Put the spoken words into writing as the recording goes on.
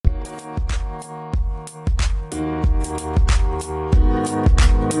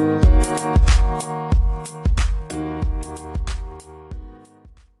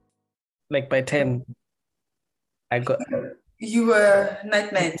Like by 10, I got You were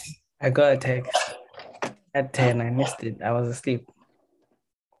night. I got a text at 10. I missed it. I was asleep.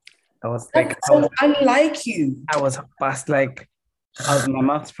 I was like, That's so unlike you. I was fast, like my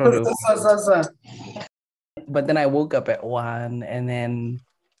mouth's So, probably so, open. so, so, so. But then I woke up at 1 and then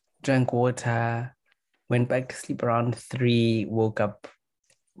drank water, went back to sleep around 3, woke up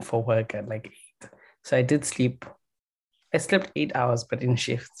for work at like 8. So I did sleep. I slept 8 hours, but in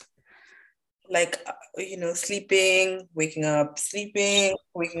shifts. Like, sleeping, waking up, sleeping,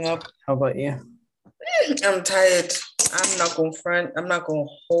 waking up. How about you? I'm tired. I'm not going to front. I'm not going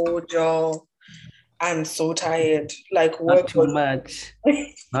to hold y'all. I'm so tired. Like Not work too was much.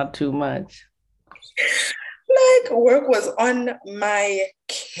 Not too much. like work was on my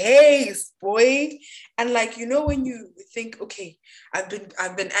case, boy. And like, when you think, okay, I've been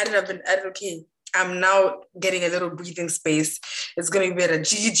at it, okay. I'm now getting a little breathing space. It's gonna be better.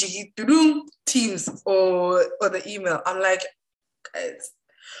 GG Teams or the email. I'm like, guys.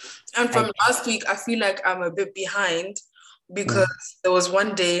 And from last week, I feel like I'm a bit behind because there was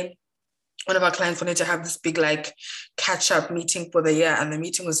one day one of our clients wanted to have this big like catch up meeting for the year, and the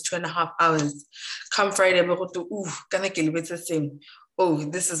meeting was 2.5 hours. Come Friday, we go to can I kill the same? Oh,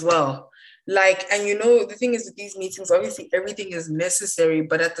 this as well. Like, and the thing is with these meetings, obviously everything is necessary,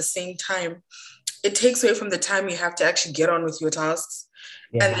 but at the same time, it takes away from the time you have to actually get on with your tasks.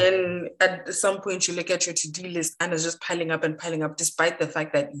 Yeah. And then at some point you look at your to-do list and it's just piling up and piling up, despite the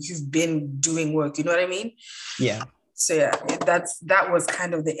fact that you've been doing work. You know what I mean? Yeah. So yeah, that was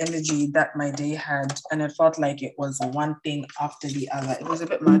kind of the energy that my day had, and it felt like it was one thing after the other. It was a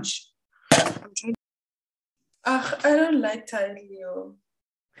bit much. I don't like tired Leo.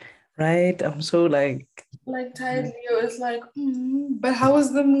 Right? I'm so like tired Leo. It's like, but how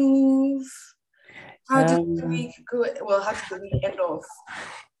was the move? How did the week go? Well, how did the week end off?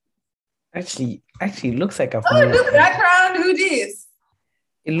 Actually, it looks like I've moved. The background, who this?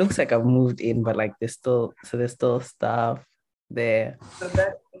 It looks like I've moved in, but like there's still stuff there. So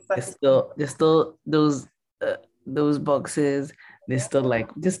there's still those boxes. There's still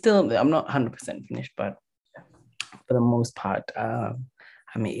I'm not 100% finished, but for the most part,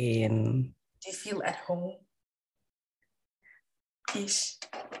 I'm in. Do you feel at home? Ish.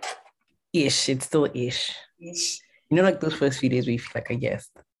 It's still ish. Like those first few days where you feel like a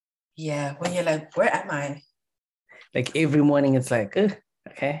guest. Yeah, when you're like, where am I? Like every morning, it's like,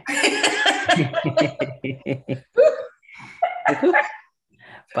 okay.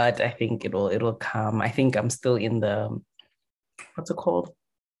 But I think it'll come. I think I'm still in the, what's it called?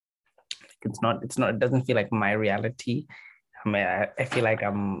 It doesn't feel like my reality. I mean, I feel like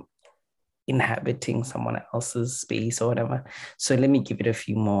I'm inhabiting someone else's space or whatever. So let's give it a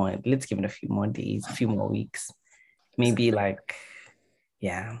few more days, a few more weeks. Maybe then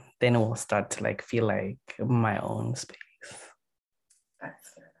it will start to feel like my own space.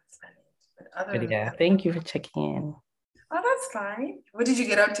 That's funny. But yeah, thank you for checking in. Oh, that's fine. What did you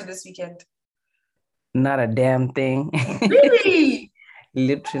get up to this weekend? Not a damn thing. Really?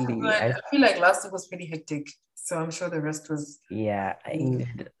 Literally. I feel like last week was pretty hectic. So I'm sure the rest was. Yeah.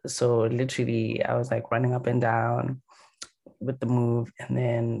 So literally, I was running up and down with the move. And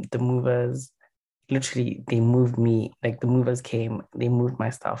then the movers, literally, they moved me. The movers came, they moved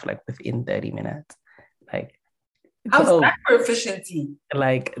my stuff within 30 minutes. How's that for efficiency?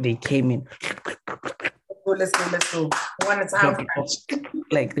 They came in. Let's go. One at a time.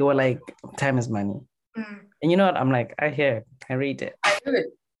 They were time is money. And you know what? I'm I hear it. I read it. I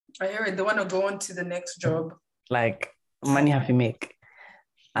hear it. They want to go on to the next job. Money have to make.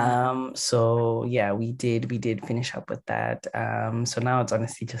 So yeah, we did finish up with that. So now it's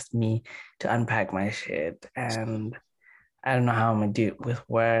honestly just me to unpack my shit, and I don't know how I'm gonna do it with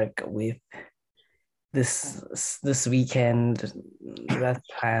work, with this weekend that's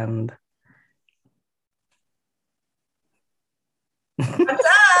planned.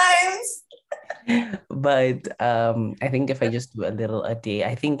 Sometimes. But I think if I just do a day,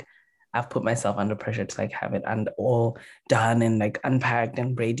 I think I've put myself under pressure to have it and all done and unpacked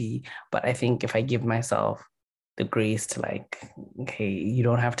and ready. But I think if I give myself the grace to okay, you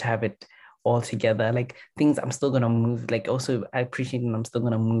don't have to have it all together. Things I'm still gonna move. Also I appreciate that I'm still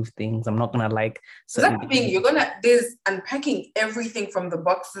gonna move things. I'm not gonna so that's the thing. There's unpacking everything from the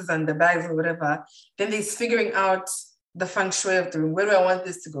boxes and the bags or whatever. Then there's figuring out the feng shui of the room. Where do I want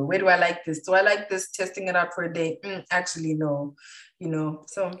this to go? Where do I like this? Do I like this? Testing it out for a day? Actually, no.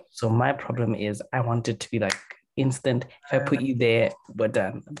 So my problem is I want it to be instant. If I put you there, we're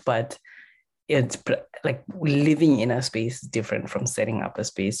done. But it's living in a space is different from setting up a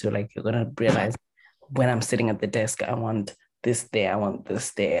space. So you're gonna realize when I'm sitting at the desk, I want this there, I want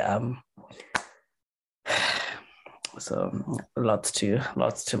this there. So lots to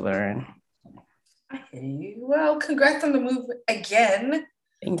learn. Okay, well, congrats on the move again.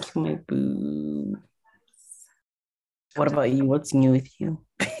 Thank you, my boo. What about you? What's new with you?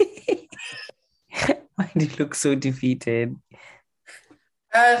 Why do you look so defeated?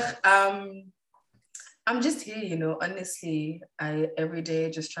 I'm just here, you know, honestly, I every day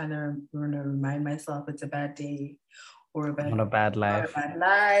just trying to remind myself it's a bad day or Not a bad not a life. bad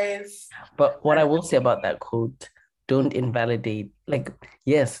life. But what I will say about that quote, don't invalidate. Like,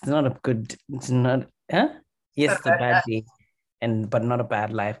 yes, it's not a good, it's not, huh? Yes, it's a bad day, but not a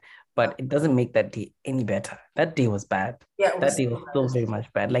bad life. But it doesn't make that day any better. That day was bad. Yeah, it That was day was still very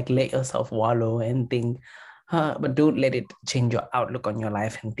much bad. Like, let yourself wallow and think, but don't let it change your outlook on your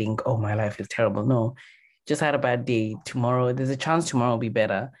life and think, oh, my life is terrible. No, just had a bad day. Tomorrow, there's a chance tomorrow will be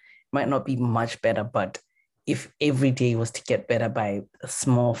better. Might not be much better, but if every day was to get better by a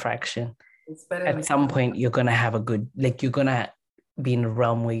small fraction, it's better at some point you're gonna have a good, like you're gonna be in a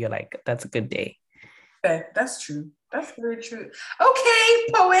realm where you're like, that's a good day. okay, that's true. That's very true. Okay,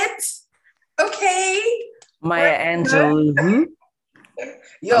 poet. Okay. Maya Angelou.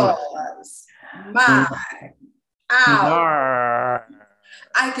 Yours. Mine. Ow.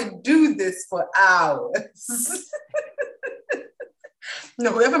 I could do this for hours.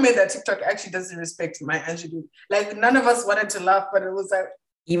 No, whoever made that TikTok actually doesn't respect Maya Angelou. Like, none of us wanted to laugh, but it was like,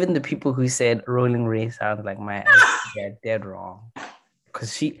 even the people who said Rolling Ray sounds like Maya Angelou, they're dead wrong.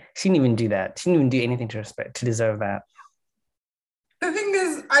 Because she didn't even do that. She didn't even do anything to deserve that. the thing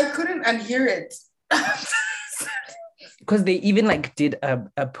is, I couldn't unhear it. Because they even like did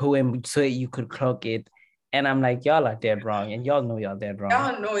a poem so you could clock it. And I'm like, y'all are dead wrong. And y'all know y'all dead wrong.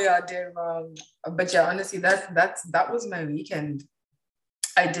 Y'all know y'all dead wrong. But yeah, honestly, that was my weekend.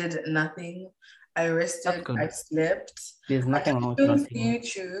 I did nothing. I rested. I slept. There's nothing wrong with nothing.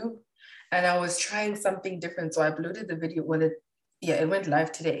 YouTube, and I was trying something different. So I uploaded the video. It went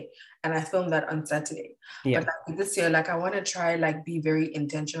live today, and I filmed that on Saturday. Yeah. But like, this year, like I want to try like be very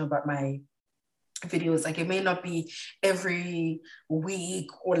intentional about my videos. Like it may not be every week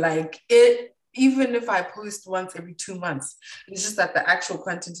or like it. Even if I post once every 2 months, it's just that the actual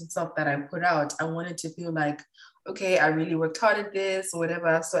content itself that I put out, I wanted to feel like, okay, I really worked hard at this or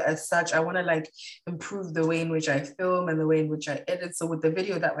whatever. So as such, I want to like improve the way in which I film and the way in which I edit. So with the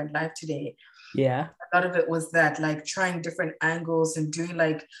video that went live today, yeah, a lot of it was that like trying different angles and doing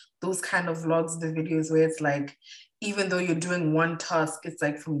like those kind of vlogs, the videos where it's like, even though you're doing one task, it's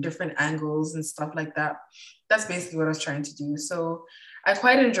like from different angles and stuff like that. That's basically what I was trying to do. So I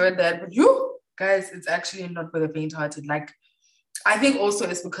quite enjoyed that. But you guys, it's actually not for the faint-hearted. Like, I think also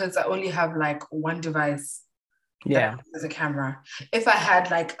it's because I only have like one device. Yeah. As a camera. If I had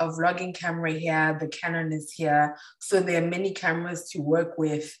like a vlogging camera here, the Canon is here. So there are many cameras to work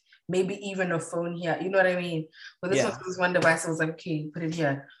with, maybe even a phone here. You know what I mean? But this was one device. I was like, okay, put it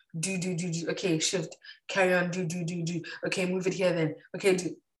here. Do. Okay, shift, carry on, do. Okay, move it here then. Okay,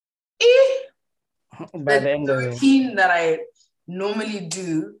 do. By the end of the routine that I normally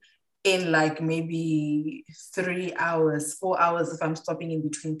do in like maybe 3 hours, 4 hours if I'm stopping in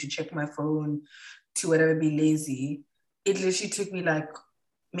between to check my phone, to whatever, be lazy. It literally took me like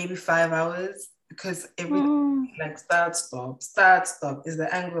maybe 5 hours because everything like start, stop is the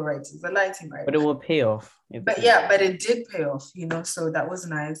angle right, is the lighting right. But it will pay off. But it did pay off, you know, so that was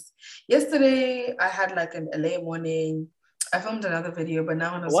nice. Yesterday I had like a late morning. I filmed another video, but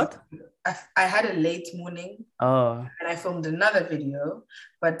now I had a late morning. Oh. And I filmed another video.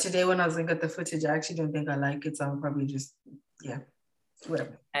 But today when I was looking at the footage, I actually don't think I like it. So I'm probably just,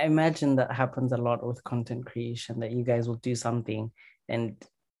 whatever. I imagine that happens a lot with content creation, that you guys will do something and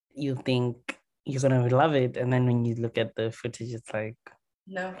you think you're going to love it. And then when you look at the footage, it's like,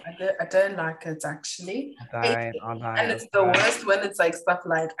 no, I don't like it actually. And it's the worst when it's like stuff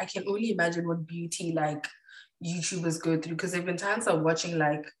like, I can only imagine what beauty like YouTubers go through, because there have been times I'm watching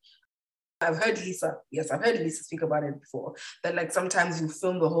like, I've heard Lisa speak about it before, that like sometimes you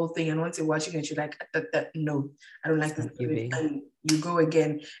film the whole thing and once you're watching it, you're like, no, I don't like this. And you go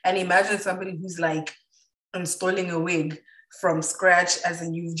again. And imagine somebody who's like installing a wig from scratch, as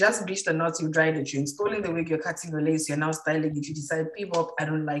in you've just bleached the knots, you've dried it, you're installing the wig, you're cutting your lace, you're now styling it, you decide, people, I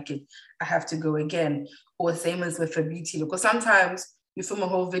don't like it, I have to go again. Or same as with the beauty look. Because sometimes you film a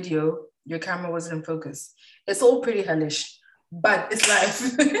whole video, your camera wasn't in focus. It's all pretty hellish, but it's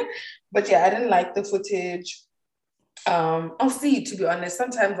life. But yeah, I didn't like the footage. I'll see, to be honest.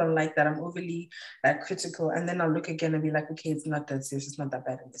 Sometimes I'm like that. I'm overly like critical, and then I'll look again and be like, okay, it's not that serious. It's not that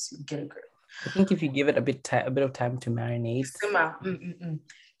bad in this. You get it, girl. I think if you give it a bit of time to marinate. Simmer.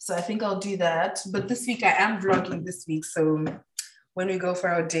 So I think I'll do that. But this week I am vlogging this week. So when we go for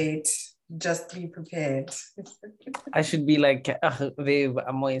our date, Just be prepared. I should be like, babe,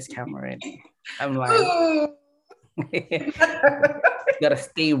 I'm always camera ready. I'm like, you gotta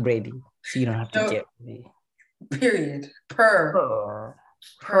stay ready so you don't have to get ready. Period. Purr.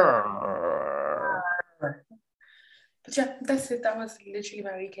 But yeah, that's it. That was literally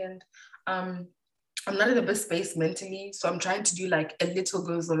my weekend. I'm not in the best space mentally, so I'm trying to do like a little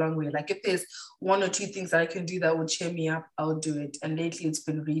goes a long way. Like if there's one or two things that I can do that would cheer me up, I'll do it. And lately it's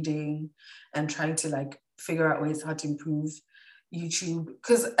been reading and trying to like figure out ways how to improve YouTube.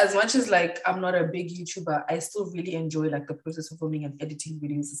 Because as much as like I'm not a big YouTuber, I still really enjoy like the process of filming and editing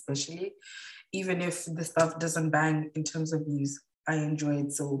videos, especially. Even if the stuff doesn't bang in terms of views, I enjoy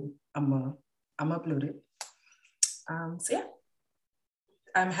it. So I'm upload it. So yeah.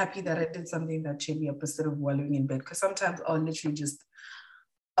 I'm happy that I did something that cheered me up instead of wallowing in bed. Because sometimes I'll literally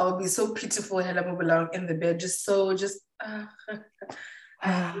I'll be so pitiful and I move along in the bed,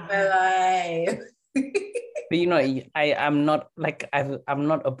 my life. But you know, I'm not like I'm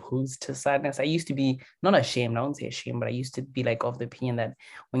not opposed to sadness. I used to be not ashamed. I won't say ashamed, but I used to be like of the opinion that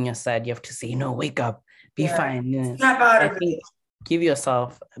when you're sad, you have to say, no, wake up, be fine. Snap out of it. Give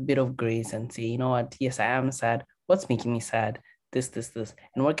yourself a bit of grace and say, you know what? Yes, I am sad. What's making me sad? This,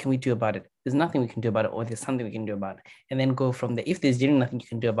 and what can we do about it? There's nothing we can do about it, or there's something we can do about it, and then go from there. If there's genuinely nothing you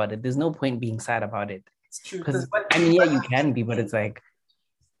can do about it, there's no point being sad about it. It's true. Because I mean, yeah, you can be, but it's like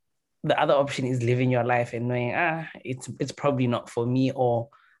the other option is living your life and knowing, it's probably not for me, or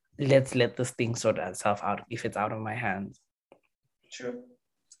let's let this thing sort itself out if it's out of my hands. True.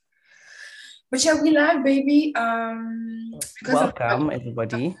 But yeah, we live, baby. Welcome,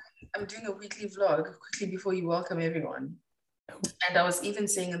 everybody. I'm doing a weekly vlog quickly before you welcome everyone. And I was even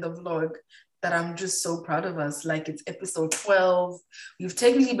saying in the vlog that I'm just so proud of us. Like it's episode 12. We've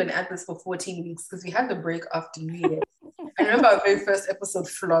technically been at this for 14 weeks because we had the break after New Year. I remember our very first episode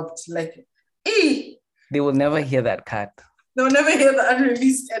flopped. Like, They will never hear that cut. They'll never hear the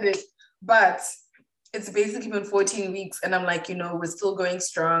unreleased edit. But it's basically been 14 weeks. And I'm like, we're still going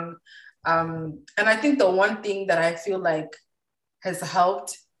strong. And I think the one thing that I feel like has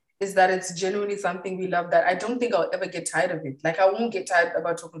helped is that it's genuinely something we love that I don't think I'll ever get tired of it. Like I won't get tired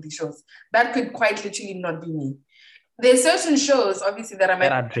about talking these shows. That could quite literally not be me. There's certain shows, obviously, that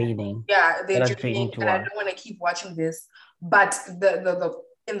are draining. Yeah, they're draining, and I don't want to keep watching this. But the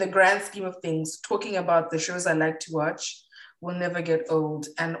in the grand scheme of things, talking about the shows I like to watch will never get old.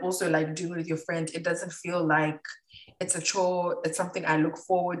 And also, like doing it with your friend, it doesn't feel like it's a chore. It's something I look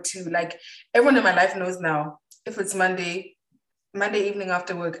forward to. Like everyone in my life knows now, if it's Monday evening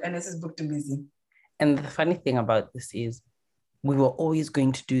after work, and this is booked and busy. And the funny thing about this is we were always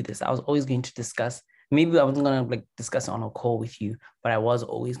going to do this. I was always going to discuss, maybe I wasn't going to discuss it on a call with you, but I was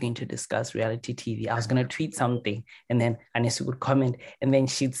always going to discuss reality TV. I was going to tweet something and then Anissa would comment and then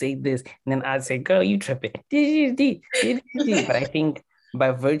she'd say this and then I'd say, girl, you tripping. But I think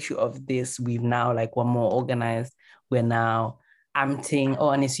by virtue of this, we've now we're more organized. We're now, I'm saying,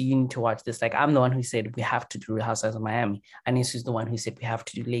 Anissa, you need to watch this. Like I'm the one who said we have to do Real Housewives of Miami. Anissa the one who said we have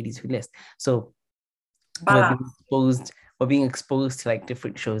to do Ladies Who List. So we're being exposed to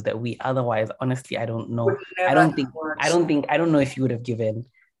different shows that we otherwise, honestly, I don't know. I don't know if you would have given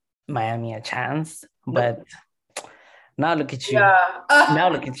Miami a chance, but now look at you. Yeah. Now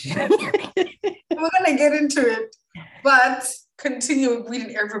look at you. We're gonna get into it, but continue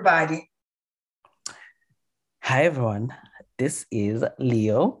greeting everybody. Hi everyone. This is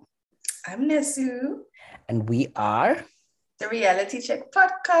Leo. I'm Nesu. And we are the Reality Check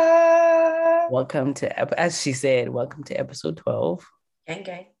Podcast. Welcome to, as she said, welcome to episode 12.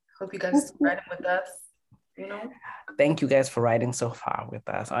 Gang. Hope you guys are riding with us. Thank you guys for riding so far with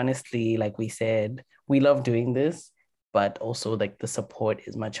us. Honestly, like we said, we love doing this, but also the support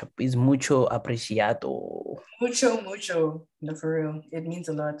is mucho apreciado. Mucho. No, for real. It means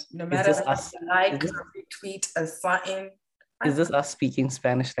a lot. No matter if you like, or retweet, a something. Is this us speaking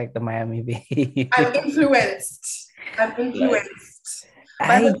Spanish like the Miami Bay? I'm influenced.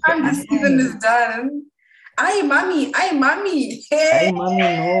 By the time this season is done, ay, mommy. Hey. Ay, mommy,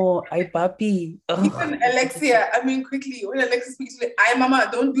 no. Ay, papi. Even Alexia, quickly, when Alexia speaks to me, ay, mama,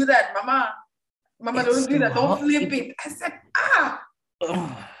 don't do that, mama. Mama, don't do that. Don't flip it. I said,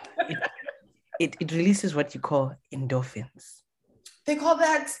 It releases what you call endorphins. They call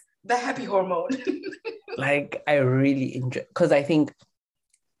that the happy hormone. I really enjoy, because I think,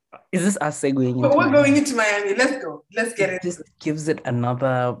 is this us segueing into Miami? Going into Miami. Let's go. Let's get it. It just gives it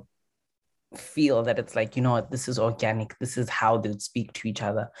another feel that it's you know what, this is organic. This is how they would speak to each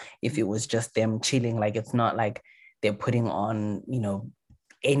other if it was just them chilling. It's not like they're putting on,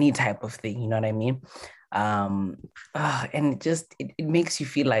 any type of thing, you know what I mean? And it makes you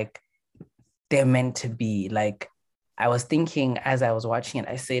feel like they're meant to be. Like, I was thinking as I was watching it,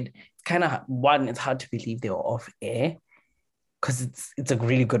 I said, it's kind of one, it's hard to believe they were off air because it's a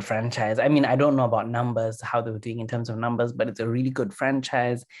really good franchise. I mean, I don't know about numbers, how they were doing in terms of numbers, but it's a really good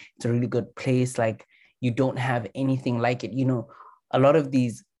franchise. It's a really good place. Like, you don't have anything like it. You know, a lot of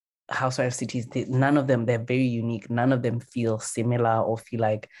these housewife cities, none of them, they're very unique. None of them feel similar or feel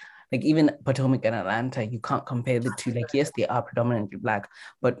like even Potomac and Atlanta, you can't compare the two. Like, yes, they are predominantly Black,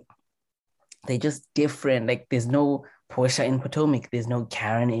 but they're just different. Like, there's no Portia in Potomac, there's no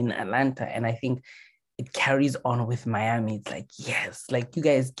Karen in Atlanta. And I think it carries on with Miami. It's like, yes, like you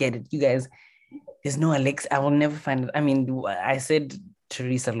guys get it. You guys, there's no Alex. I will never find it. I mean, I said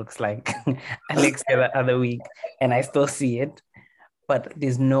Teresa looks like Alexia the other week, and I still see it, but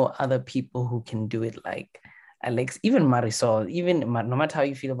there's no other people who can do it like Alex, even Marisol, even no matter how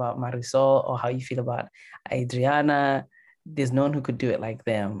you feel about Marisol or how you feel about Adriana, there's no one who could do it like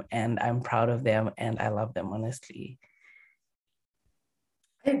them. And I'm proud of them and I love them, honestly.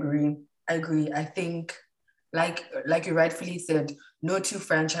 I agree. I agree. I think, like you rightfully said, no two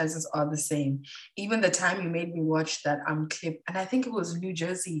franchises are the same. Even the time you made me watch that clip, and I think it was New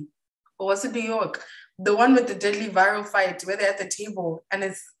Jersey, or was it New York? The one with the deadly viral fight where they're at the table and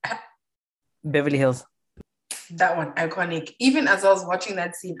it's Beverly Hills. That one, iconic. Even as I was watching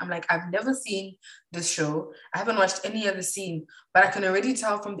that scene, I'm like, I've never seen this show. I haven't watched any other scene, but I can already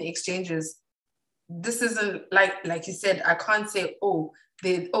tell from the exchanges, this isn't like you said, I can't say,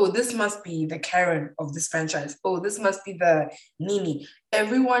 this must be the Karen of this franchise. Oh, this must be the Nini.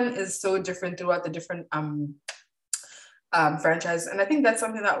 Everyone is so different throughout the different franchises. And I think that's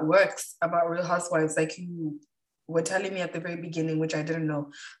something that works about Real Housewives. Like you were telling me at the very beginning, which I didn't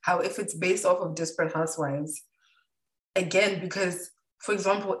know, how if it's based off of Desperate Housewives, again, because, for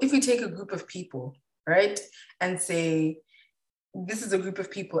example, if you take a group of people, right, and say, this is a group of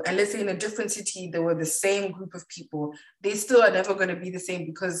people, and let's say in a different city, they were the same group of people, they still are never going to be the same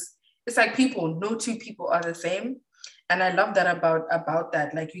because it's like people, no two people are the same. And I love that about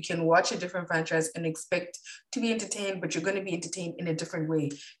that. Like you can watch a different franchise and expect to be entertained, but you're going to be entertained in a different way.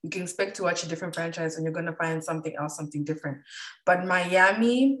 You can expect to watch a different franchise and you're going to find something else, something different. But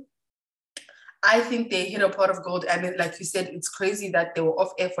Miami, I think they hit a pot of gold. And like you said, it's crazy that they were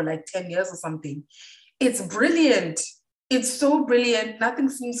off air for like 10 years or something. It's brilliant. It's so brilliant. Nothing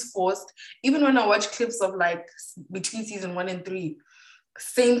seems forced. Even when I watch clips of like between season 1 and 3,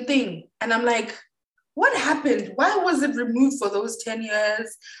 same thing. And I'm like, what happened? Why was it removed for those 10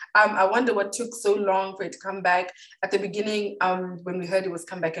 years? I wonder what took so long for it to come back. At the beginning, when we heard it was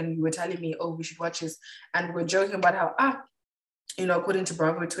come back and you were telling me, oh, we should watch this. And we're joking about how, according to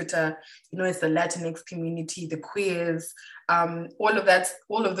Bravo Twitter, it's the Latinx community, the queers, all of that,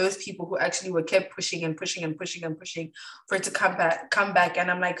 all of those people who actually were kept pushing and pushing and pushing and pushing for it to come back. And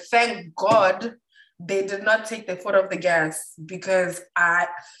I'm like, thank God they did not take their foot off the gas, because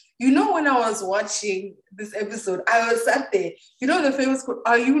when I was watching this episode, I was sat there, the famous quote,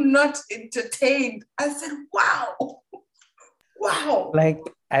 "Are you not entertained?" I said, wow. Wow. Like,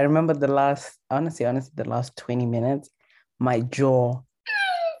 I remember honestly, the last 20 minutes, my jaw,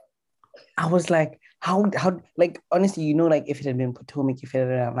 I was like, how, like, honestly, like if it had been Potomac, if it had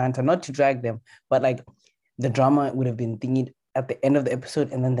been Atlanta, not to drag them, but like the drama would have been thingied at the end of the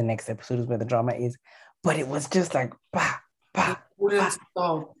episode, and then the next episode is where the drama is. But it was just like, bah, bah, wouldn't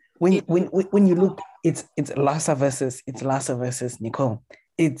stop. When you look, it's Larsa versus Nicole.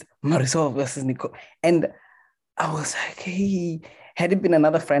 It's Marisol versus Nicole. And I was like, hey, had it been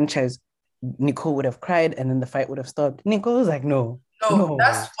another franchise, Nicole would have cried and then the fight would have stopped. Nicole was like, no.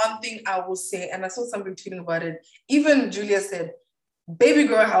 That's one thing I will say. And I saw somebody tweeting about it. Even Julia said, baby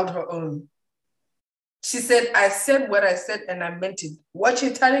girl held her own. She said, I said what I said and I meant it. What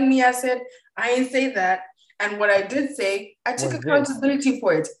you're telling me I said, I ain't say that. And what I did say, I took accountability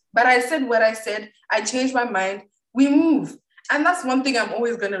for it. But I said what I said. I changed my mind. We move. And that's one thing I'm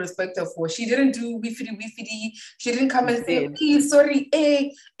always going to respect her for. She didn't do weefity. She didn't come and say, please, sorry,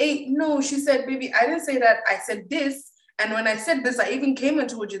 no. She said, baby, I didn't say that. I said this. And when I said this, I even came and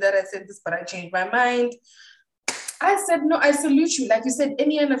told you that I said this, but I changed my mind. I said, no, I salute you. Like you said,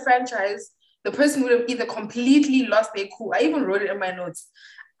 any other franchise, the person would have either completely lost their cool. I even wrote it in my notes.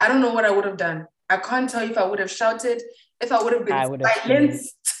 I don't know what I would have done. I can't tell you if I would have shouted, if I would have been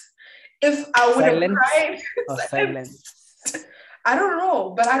silenced, if I would have cried. Silenced. I don't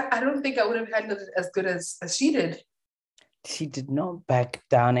know, but I don't think I would have handled it as good as she did. She did not back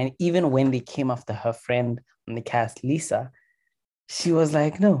down. And even when they came after her friend on the cast, Lisa, she was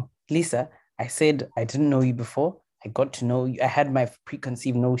like, no, Lisa, I said I didn't know you before. I got to know you. I had my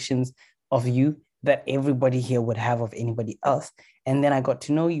preconceived notions of you that everybody here would have of anybody else. And then I got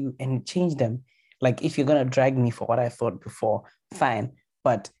to know you and changed them. Like, if you're gonna drag me for what I thought before, fine.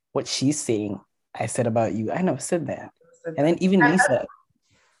 But what she's saying, I said about you, I never said that. And then even Lisa,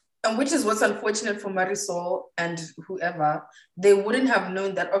 and which is what's unfortunate for Marisol and whoever, they wouldn't have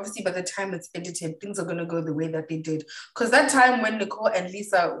known that obviously by the time it's edited, things are going to go the way that they did. Because that time when Nicole and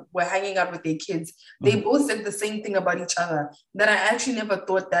Lisa were hanging out with their kids, they both said the same thing about each other. That I actually never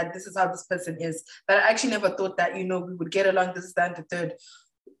thought that this is how this person is. That I actually never thought that, you know, we would get along, this, that, and the third.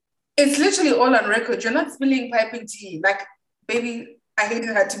 It's literally all on record. You're not spilling piping tea. Like, baby, I hated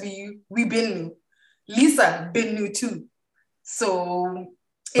her to be you. We been new. Lisa been new too. So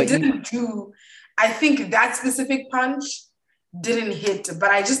it didn't do, I think that specific punch didn't hit,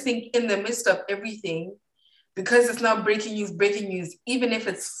 but I just think in the midst of everything, because it's not breaking news, even if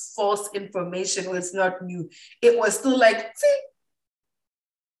it's false information or it's not new, it was still like, see?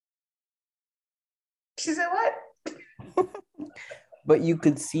 She said what? But you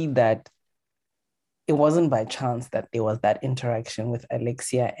could see that it wasn't by chance that there was that interaction with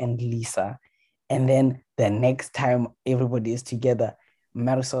Alexia and Lisa. And then the next time everybody is together,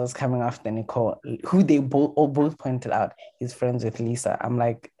 Marisol is coming after Nicole, who they both pointed out is friends with Lisa. I'm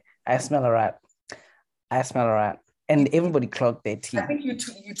like, I smell a rat. I smell a rat. And everybody clocked their teeth. I think you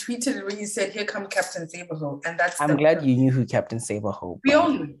tweeted it when you said, "Here come Captain Saberhope," and that's. I'm glad you knew who Captain Saberhope. We all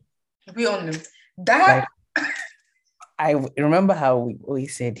knew. That. Like, I remember how we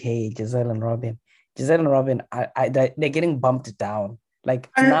always said, "Hey, Giselle and Robin, they're getting bumped down."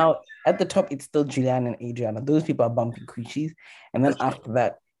 Like now at the top, it's still Juliana and Adriana. Those people are bumping coochies, and then after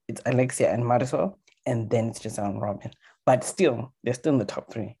that, it's Alexia and Marisol, and then it's Giselle and Robin. But still, they're still in the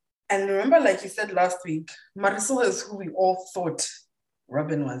top 3. And remember, like you said last week, Marisol is who we all thought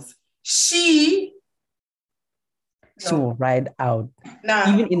Robin was. She will ride out.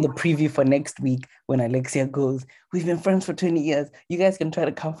 Even in the preview for next week, when Alexia goes, "We've been friends for 20 years. You guys can try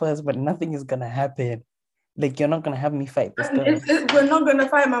to come for us, but nothing is going to happen. Like, you're not going to have me fight this girl." We're not going to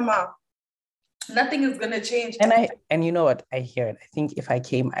fight, Mama. Nothing is going to change. And you know what? I hear it. I think if I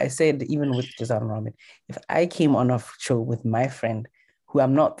came, I said, even with Giselle and Robin, if I came on a show with my friend, who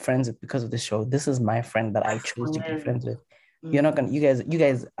I'm not friends with because of the show, this is my friend that I chose to be friends with. You're not gonna, you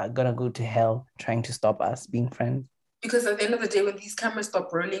guys are gonna go to hell trying to stop us being friends. Because at the end of the day, when these cameras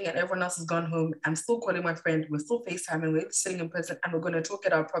stop rolling and everyone else has gone home, I'm still calling my friend. We're still FaceTiming. We're sitting in person, and we're going to talk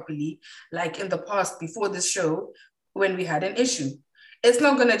it out properly, like in the past before this show, when we had an issue. It's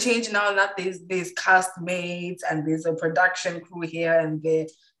not going to change now that there's castmates and there's a production crew here and there.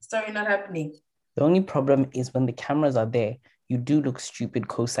 Sorry, not happening. The only problem is when the cameras are there, you do look stupid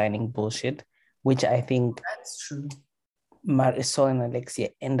co-signing bullshit, which I think that's true. Marisol and Alexia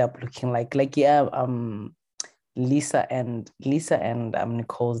end up looking like Lisa and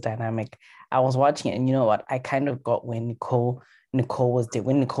Nicole's dynamic. I was watching it, and you know what? I kind of got when Nicole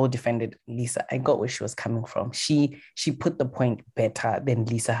defended Lisa, I got where she was coming from. She put the point better than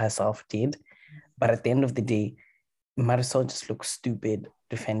Lisa herself did. But at the end of the day, Marisol just looks stupid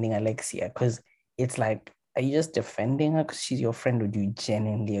defending Alexia, because it's like, are you just defending her because she's your friend, or do you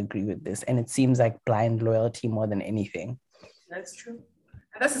genuinely agree with this? And it seems like blind loyalty more than anything. That's true.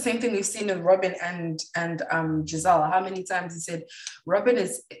 And that's the same thing we've seen with Robin and Giselle. How many times he said Robin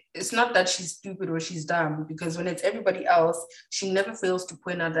it's not that she's stupid or she's dumb, because when it's everybody else, she never fails to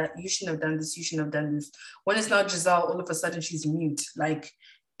point out that you shouldn't have done this, you shouldn't have done this. When it's not Giselle, all of a sudden she's mute. Like,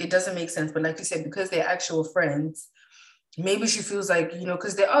 it doesn't make sense. But like you said, because they're actual friends, maybe she feels like, you know,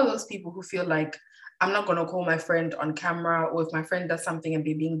 because there are those people who feel like, I'm not going to call my friend on camera, or if my friend does something and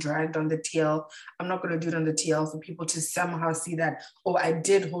they're being dragged on the TL, I'm not going to do it on the TL for people to somehow see that, oh, I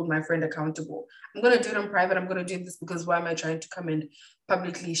did hold my friend accountable. I'm going to do it in private. I'm going to do this because why am I trying to come and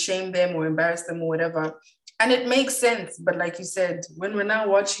publicly shame them or embarrass them or whatever? And it makes sense. But like you said, when we're now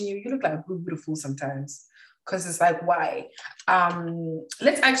watching you, you look like a beautiful sometimes. Because it's like, why?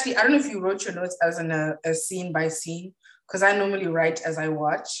 Let's actually, I don't know if you wrote your notes as in a scene by scene, because I normally write as I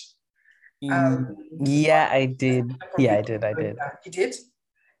watch. Yeah, I did. Yeah, I did. You did?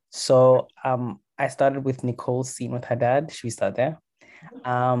 So I started with Nicole's scene with her dad. Should we start there?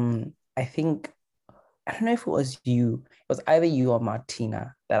 I think, I don't know if it was you. It was either you or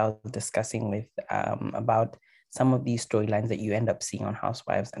Martina that I was discussing with about some of these storylines that you end up seeing on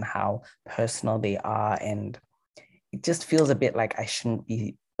Housewives and how personal they are. And it just feels a bit like I shouldn't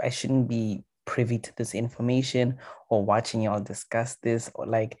be privy to this information or watching y'all discuss this, or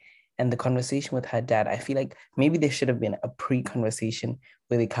like. And the conversation with her dad, I feel like maybe there should have been a pre-conversation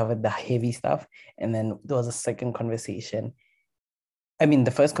where they covered the heavy stuff, and then there was a second conversation. I mean,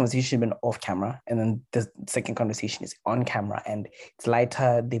 the first conversation should have been off camera, and then the second conversation is on camera, and it's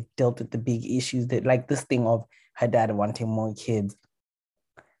lighter. They've dealt with the big issues, that like this thing of her dad wanting more kids.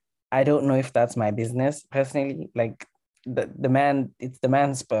 I don't know if that's my business personally. Like the man, it's the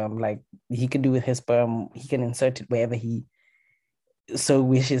man's sperm. Like he can do with his sperm, he can insert it wherever he so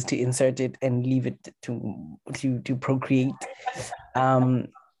wishes to insert it and leave it to procreate. Um,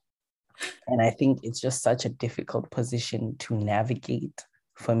 and I think it's just such a difficult position to navigate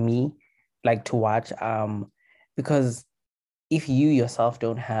for me, like to watch. Because if you yourself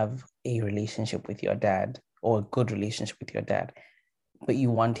don't have a relationship with your dad or a good relationship with your dad, but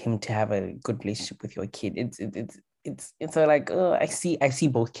you want him to have a good relationship with your kid, it's a like, I see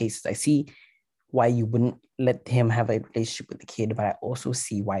both cases. I see why you wouldn't let him have a relationship with the kid, but I also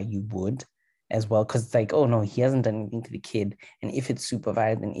see why you would as well. Because it's like, oh no, he hasn't done anything to the kid. And if it's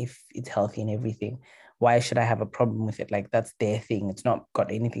supervised and if it's healthy and everything, why should I have a problem with it? Like that's their thing. It's not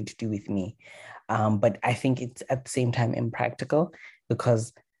got anything to do with me. But I think it's at the same time impractical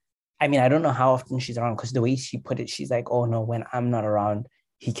because I mean, I don't know how often she's around because the way she put it, she's like, oh no, when I'm not around,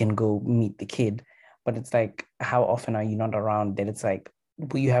 he can go meet the kid. But it's like, how often are you not around that it's like,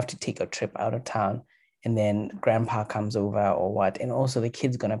 well, you have to take a trip out of town and then grandpa comes over or what? And also the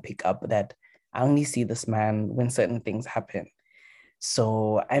kid's going to pick up that I only see this man when certain things happen.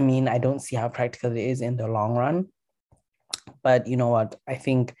 So, I mean, I don't see how practical it is in the long run. But you know what? I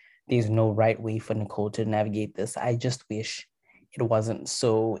think there's no right way for Nicole to navigate this. I just wish it wasn't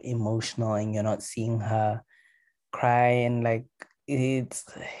so emotional and you're not seeing her cry and like it's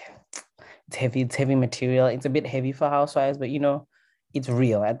heavy material. It's a bit heavy for housewives, but it's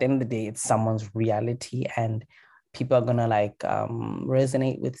real. At the end of the day, it's someone's reality and people are gonna like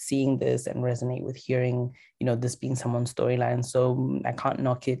resonate with seeing this and resonate with hearing, this being someone's storyline. So I can't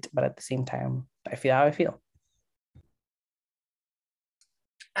knock it, but at the same time, I feel how I feel.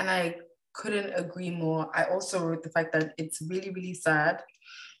 And I couldn't agree more. I also wrote the fact that it's really, really sad.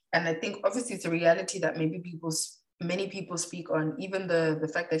 And I think obviously it's a reality that many people speak on, even the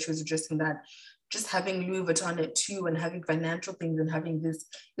fact that she was addressing that just having Louis Vuitton at 2 and having financial things and having this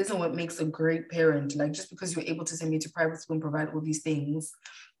isn't what makes a great parent. Like just because you're able to send me to private school and provide all these things,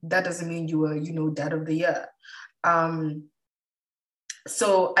 that doesn't mean you are, dad of the year.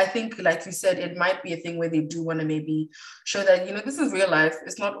 So I think, like you said, it might be a thing where they do want to maybe show that, this is real life.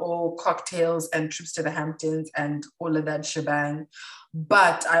 It's not all cocktails and trips to the Hamptons and all of that shebang.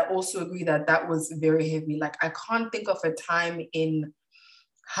 But I also agree that that was very heavy. Like I can't think of a time in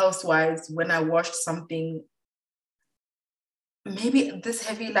Housewives when I watched something maybe this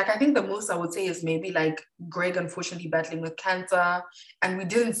heavy. Like I think the most I would say is maybe like Greg unfortunately battling with cancer, and we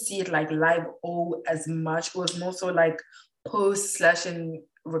didn't see it like live as much. It was more so like post slash in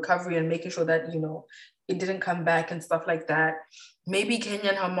recovery and making sure that it didn't come back and stuff like that. Maybe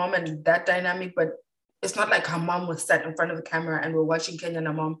Kenya and her mom and that dynamic, but it's not like her mom was sat in front of the camera and we're watching Kenya and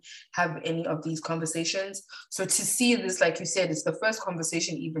her mom have any of these conversations. So to see this, like you said, it's the first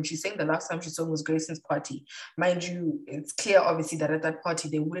conversation. Even she's saying the last time she saw him was Grayson's party. Mind you, it's clear obviously that at that party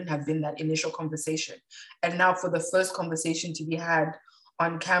there wouldn't have been that initial conversation, and now for the first conversation to be had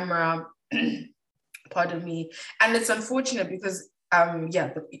on camera, pardon me. And it's unfortunate because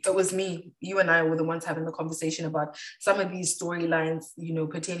it was me, you and I were the ones having the conversation about some of these storylines,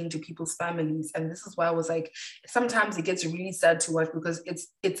 pertaining to people's families. And this is why I was like, sometimes it gets really sad to watch because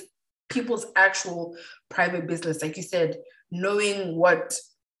it's people's actual private business. Like you said, knowing what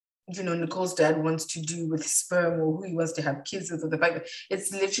Nicole's dad wants to do with sperm or who he wants to have kids with, or the fact that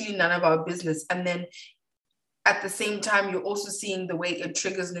it's literally none of our business. And then at the same time, you're also seeing the way it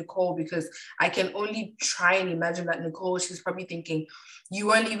triggers Nicole, because I can only try and imagine that Nicole, she's probably thinking, you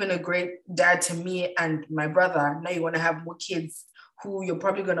weren't even a great dad to me and my brother. Now you want to have more kids who you're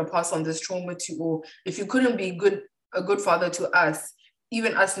probably going to pass on this trauma to, or if you couldn't be a good father to us,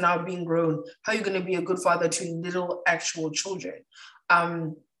 even us now being grown, how are you going to be a good father to little actual children?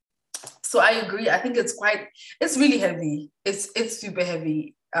 So I agree. I think it's really heavy. It's super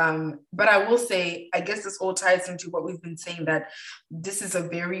heavy. But I will say, I guess this all ties into what we've been saying, that this is a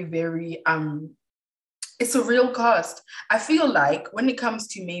very, very, it's a real cost. I feel like when it comes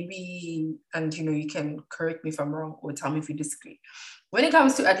to maybe, and you can correct me if I'm wrong or tell me if you disagree. When it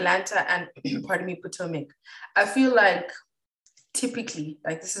comes to Atlanta and pardon me, Potomac, I feel like typically,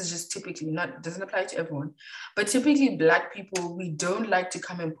 like this is just typically, doesn't apply to everyone, but typically Black people, we don't like to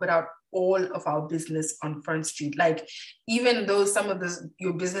come and put out all of our business on Front Street. Like, even though some of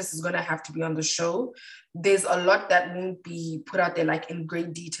your business is going to have to be on the show, there's a lot that won't be put out there like in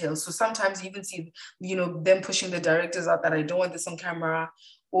great detail. So sometimes you even see, them pushing the directors out that I don't want this on camera,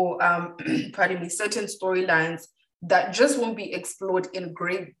 or pardon me, certain storylines that just won't be explored in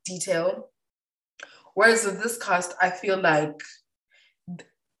great detail. Whereas with this cast, I feel like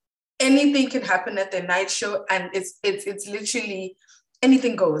anything can happen at the night show, and it's literally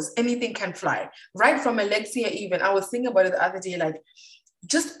anything goes, anything can fly. Right from Alexia, even I was thinking about it the other day, like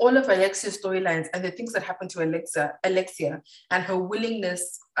just all of Alexia's storylines and the things that happened to Alexia and her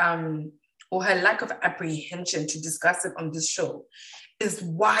willingness or her lack of apprehension to discuss it on this show is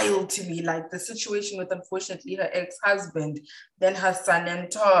wild to me. Like the situation with, unfortunately, her ex-husband, then her son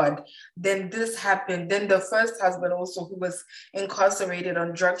and Todd, then this happened, then the first husband also who was incarcerated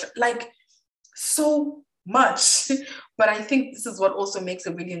on drugs, like so much. But I think this is what also makes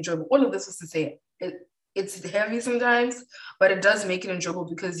it really enjoyable. All of this was to say it's heavy sometimes, but it does make it enjoyable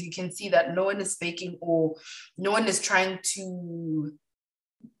because you can see that no one is faking or no one is trying to,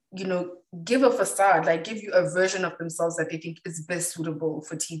 you know, give a facade, like give you a version of themselves that they think is best suitable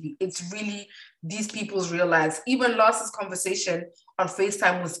for TV. It's really these people's real lives. Even Last's conversation on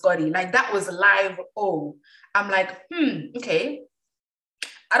FaceTime with Scotty, like that was live. Oh, I'm like, okay.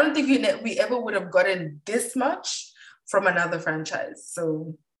 I don't think we ever would have gotten this much from another franchise.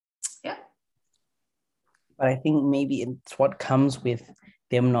 So, yeah. But I think maybe it's what comes with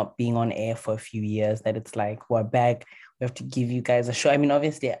them not being on air for a few years, that it's like, we're back. We have to give you guys a show. I mean,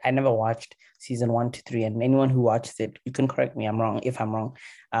 obviously, I never watched season 1 to 3, and anyone who watches it, you can correct me if I'm wrong.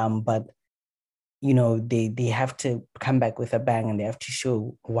 But you know, they have to come back with a bang, and they have to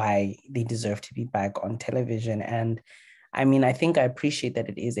show why they deserve to be back on television. And I mean, I think I appreciate that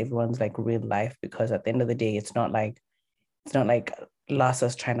it is everyone's like real life, because at the end of the day, it's not like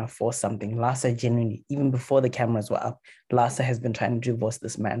Larsa's trying to force something. Larsa genuinely, even before the cameras were up, Larsa has been trying to divorce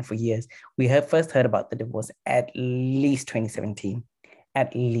this man for years. We first heard about the divorce at least 2017.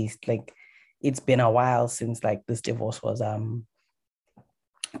 At least, like, it's been a while since like this divorce was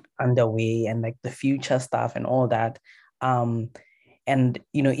underway, and like the future stuff and all that. And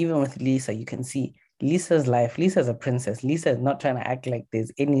you know, even with Lisa, you can see Lisa's life. Lisa's a princess. Lisa is not trying to act like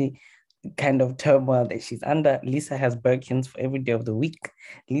there's any kind of turmoil that she's under. Lisa has Birkins for every day of the week.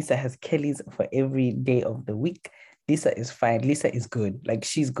 Lisa has Kellys for every day of the week. Lisa is fine. Lisa is good. Like,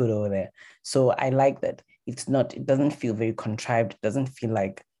 she's good over there. So I like that. It doesn't feel very contrived. It doesn't feel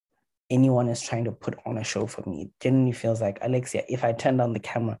like anyone is trying to put on a show for me. It genuinely feels like, Alexia, if I turn down the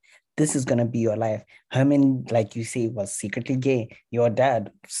camera, this is going to be your life. Herman, like you say, was secretly gay. Your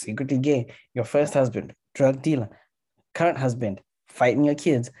dad, secretly gay. Your first husband, drug dealer. Current husband, fighting your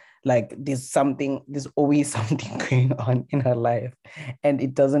kids. Like, there's always something going on in her life. And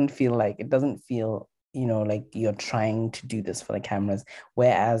it doesn't feel, you know, like you're trying to do this for the cameras.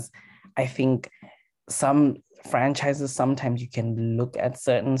 Whereas I think some franchises, sometimes you can look at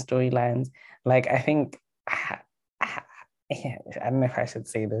certain storylines. Like, I think, I don't know if I should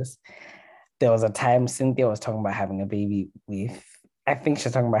say this. There was a time Cynthia was talking about having a baby with, I think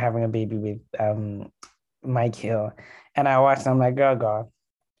she's talking about having a baby with Mike Hill. And I watched, and I'm like, girl,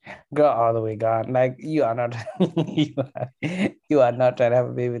 all the way gone. Like, you are not, you are not trying to have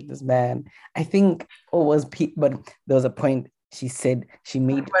a baby with this man. I think, but there was a point she said she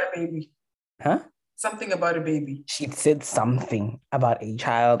made. About a baby. Huh? Something about a baby. She said something about a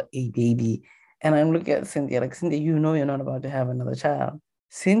child, a baby. And I'm looking at Cynthia, like, Cynthia, you know you're not about to have another child.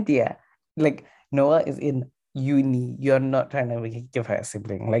 Cynthia, like, Noah is in uni. You're not trying to give her a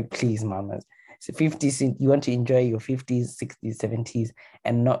sibling. Like, please, mamas. So 50s, you want to enjoy your 50s, 60s, 70s,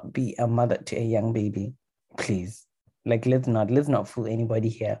 and not be a mother to a young baby. Please. Like, let's not fool anybody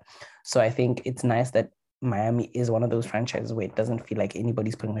here. So I think it's nice that Miami is one of those franchises where it doesn't feel like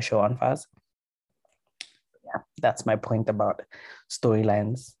anybody's putting a show on for us. Yeah, that's my point about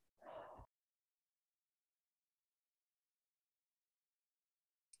storylines.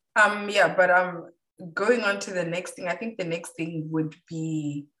 Yeah, but going on to the next thing, I think the next thing would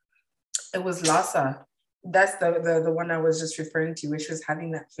be, it was Lhasa. That's the one I was just referring to, which was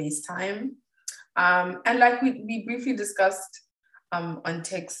having that FaceTime. And like we briefly discussed on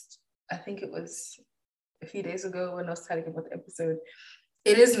text, I think it was a few days ago when I was telling about the episode.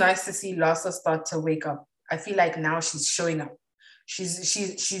 It is nice to see Lhasa start to wake up. I feel like now she's showing up.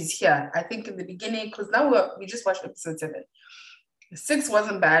 She's here. I think in the beginning, because now we just watched episode 7. 6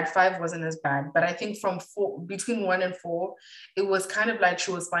 wasn't bad, 5 wasn't as bad, but I think between 1 and 4, it was kind of like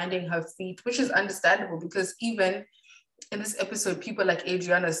she was finding her feet, which is understandable, because even in this episode, people like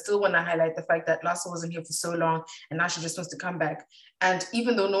Adriana still want to highlight the fact that Lhasa wasn't here for so long and now she just wants to come back. And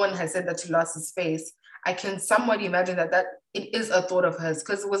even though no one has said that to Lhasa's face, I can somewhat imagine that it is a thought of hers,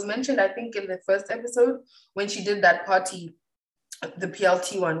 because it was mentioned, I think, in the first episode when she did that party, the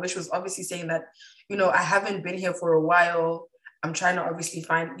PLT one, which was obviously saying that, you know, I haven't been here for a while. I'm trying to obviously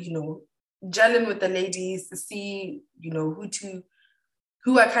find, you know, gelling with the ladies to see, you know,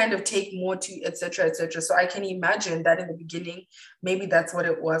 who I kind of take more to, etc., etc. So I can imagine that in the beginning, maybe that's what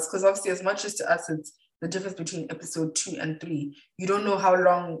it was. Because obviously, as much as to us, it's the difference between episode 2 and 3. You don't know how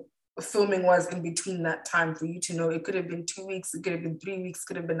long filming was in between that time for you to know. It could have been 2 weeks, it could have been 3 weeks,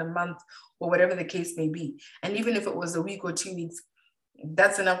 could have been a month, or whatever the case may be. And even if it was a week or 2 weeks,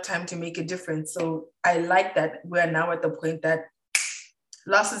 that's enough time to make a difference. So I like that we're now at the point that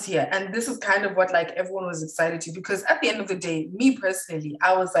Lost is here. And this is kind of what like everyone was excited to, because at the end of the day, me personally,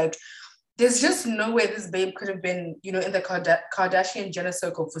 I was like, there's just no way this babe could have been, you know, in the Kardashian Jenner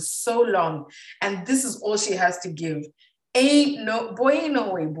circle for so long. And this is all she has to give. Ain't no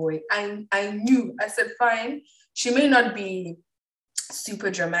way, boy. I knew. I said, fine. She may not be super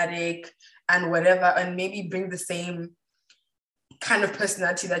dramatic and whatever, and maybe bring the same kind of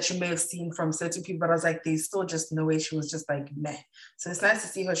personality that you may have seen from certain people, but I was like, there's still just no way. She was just like, meh. So it's nice to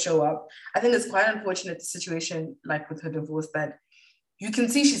see her show up. I think it's quite unfortunate, the situation like with her divorce, that you can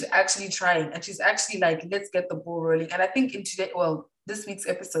see she's actually trying and she's actually like, let's get the ball rolling. And I think this week's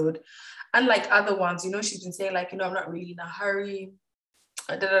episode, unlike other ones, you know, she's been saying like, you know, I'm not really in a hurry,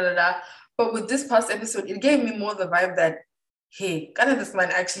 But with this past episode, it gave me more the vibe that, hey, kind of this man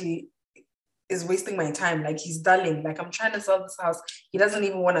actually is wasting my time. Like, he's dulling. Like, I'm trying to sell this house. He doesn't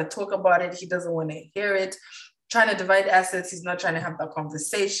even want to talk about it. He doesn't want to hear it. Trying to divide assets. He's not trying to have that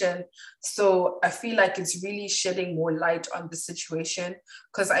conversation. So I feel like it's really shedding more light on the situation,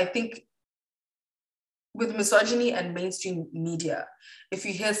 because I think with misogyny and mainstream media, if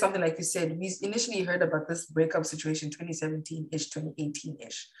you hear something like you said, we initially heard about this breakup situation 2017-ish,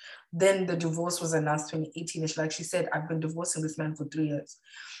 2018-ish. Then the divorce was announced 2018-ish. Like she said, I've been divorcing this man for 3 years.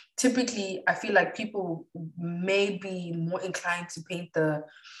 Typically, I feel like people may be more inclined to paint the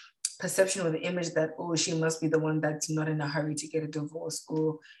perception or the image that, oh, she must be the one that's not in a hurry to get a divorce,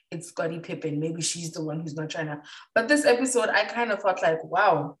 or it's Scottie Pippen, maybe she's the one who's not trying to. But this episode, I kind of felt like,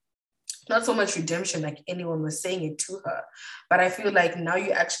 wow, not so much redemption like anyone was saying it to her, but I feel like now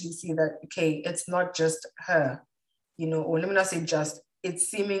you actually see that, okay, it's not just her, you know, or let me not say just, it's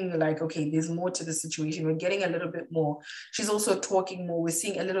seeming like, okay, there's more to the situation. We're getting a little bit more. She's also talking more. We're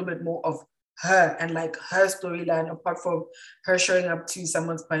seeing a little bit more of her and like her storyline, apart from her showing up to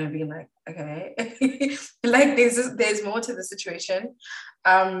someone's point and being like, okay, like there's more to the situation.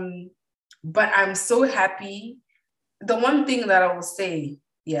 But I'm so happy. The one thing that I will say,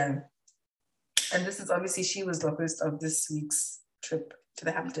 yeah, and this is obviously, she was the host of this week's trip to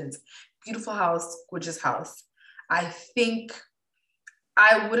the Hamptons. Beautiful house, gorgeous house. I think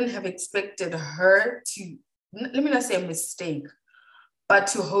I wouldn't have expected her to, let me not say a mistake, but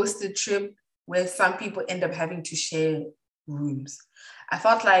to host a trip where some people end up having to share rooms. I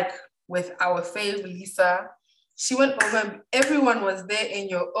felt like with our fave Lisa, she went over, everyone was there in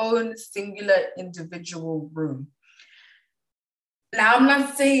your own singular individual room. Now, I'm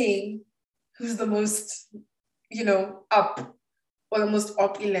not saying who's the most, you know, up or the most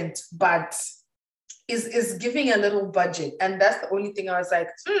opulent, but is giving a little budget. And that's the only thing I was like,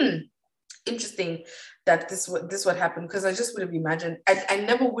 interesting that this would happen, because I just would have imagined, I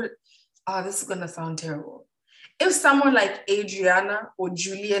never would, this is gonna sound terrible. If someone like Adriana or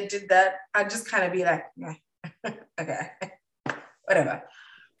Julia did that, I'd just kind of be like, yeah, okay, whatever.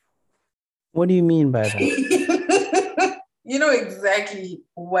 What do you mean by that? You know exactly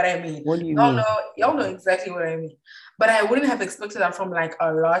what I mean. What do you mean? Y'all know exactly what I mean. But I wouldn't have expected that from like a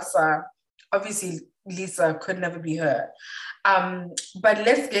Larsa. Obviously, Lisa could never be her. But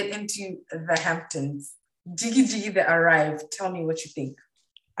let's get into the Hamptons. Jiggy Jiggy, they arrived. Tell me what you think.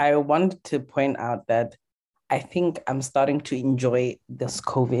 I wanted to point out that I think I'm starting to enjoy this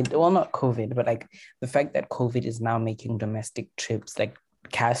COVID. Well, not COVID, but like the fact that COVID is now making domestic trips, like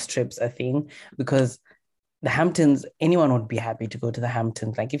cast trips, a thing, because the Hamptons, anyone would be happy to go to the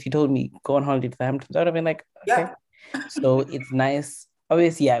Hamptons. Like if you told me go on holiday to the Hamptons, I would have been like, okay. Yeah. So it's nice.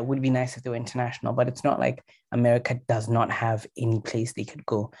 Obviously, yeah, it would be nice if they were international, but it's not like America does not have any place they could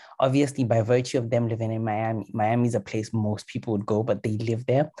go. Obviously, by virtue of them living in Miami, Miami is a place most people would go, but they live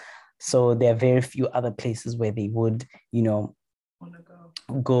there. So there are very few other places where they would, you know,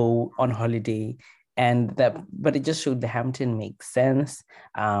 go on holiday. And that, but it just showed the Hampton makes sense.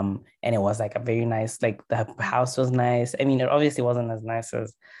 And it was like a very nice, like the house was nice. I mean, it obviously wasn't as nice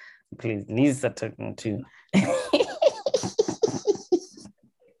as please Lisa took me to.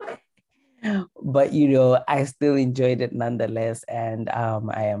 But you know, I still enjoyed it nonetheless, and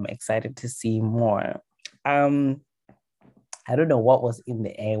I am excited to see more. I don't know what was in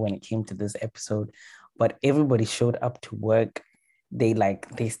the air when it came to this episode, but everybody showed up to work. They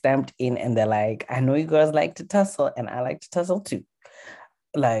stamped in and they're like, I know you guys like to tussle and I like to tussle too.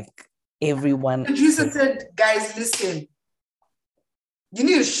 Like everyone. Producer said, guys, listen, you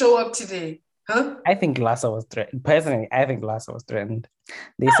need to show up today, huh? I think Lhasa was threatened. Personally, I think Lhasa was threatened.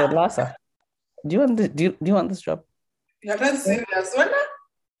 They said Lhasa. Do you want this? Do you want this job? You're not serious, one?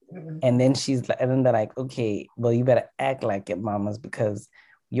 And then she's like, and then they're like, okay, well, you better act like it, mamas, because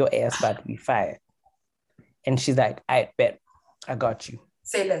your ass about to be fired. And she's like, I bet, I got you.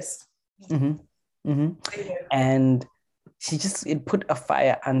 Say less. Mm-hmm. Mm-hmm. And it put a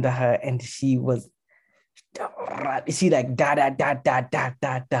fire under her, and she like dotted,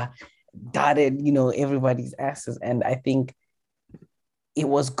 everybody's asses. And I think it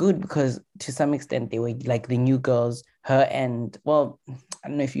was good because to some extent they were like the new girls, her and, well, I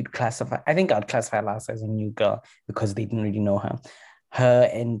don't know if you'd classify, I think I'd classify Lassa as a new girl because they didn't really know her. Her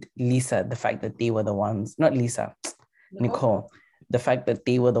and Lisa, the fact that they were the ones, not Lisa, Nicole, the fact that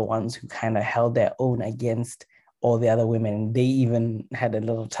they were the ones who kind of held their own against all the other women. They even had a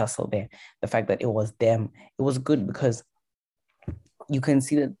little tussle there. The fact that it was them, it was good because you can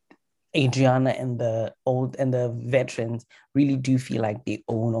see that Adriana and the veterans really do feel like they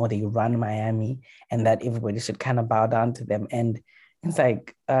own or they run Miami, and that everybody should kind of bow down to them. And it's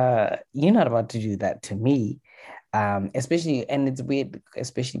like, you're not about to do that to me. Especially, and it's weird,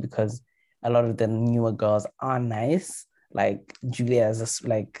 especially because a lot of the newer girls are nice. Like Julia's a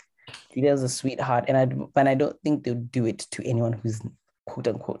sweetheart, and I don't think they'll do it to anyone who's quote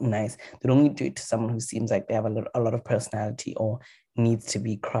unquote nice. They'd only do it to someone who seems like they have a lot of personality or needs to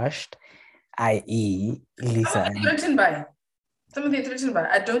be crushed, i.e. Lisa. Some of them threatened by.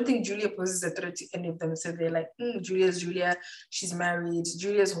 I don't think Julia poses a threat to any of them. So they're like, Julia's Julia. She's married.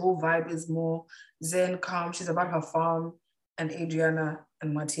 Julia's whole vibe is more zen, calm. She's about her farm. And Adriana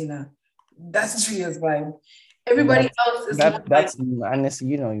and Martina. That's Julia's vibe. Everybody else is that's honestly,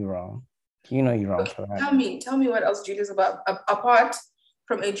 you're wrong. You're wrong for that. Tell me what else Julia's about apart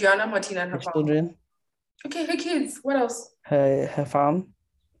from Adriana, Martina, and her farm. Children. Okay, her kids. What else? Her farm.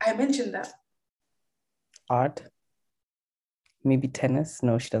 I mentioned that. Art. Maybe tennis.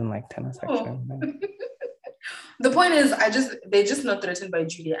 No, she doesn't like tennis, actually. The point is, they're just not threatened by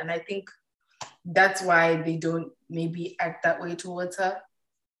Julia, and I think that's why they don't maybe act that way towards her.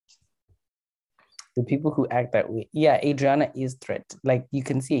 The people who act that way, yeah, Adriana is threatened. Like you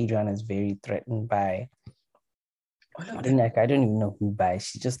can see, Adriana is very threatened by. I don't even know who by.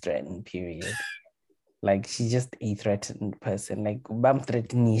 She's just threatened. Period. Like she's just a threatened person. Like I'm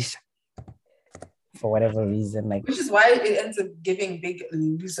threatening for whatever reason. Like which is why it ends up giving big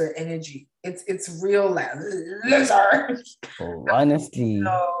loser energy. It's real like loser. Oh, honestly.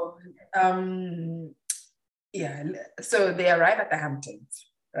 So yeah. So they arrive at the Hamptons,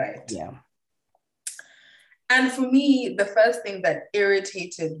 right? Yeah. And for me, the first thing that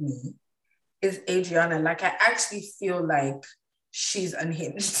irritated me is Adriana. Like I actually feel like she's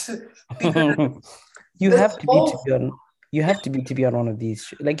unhinged. You have to be on one of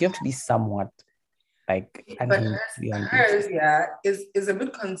these. Like you have to be somewhat like unhinged. But hers, yeah, is a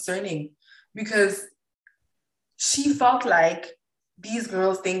bit concerning because she felt like these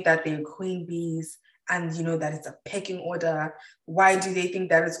girls think that they're queen bees and that it's a pecking order. Why do they think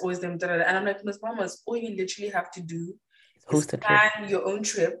that it's always them? And I'm like, Miss Mamas, all you literally have to do is plan your own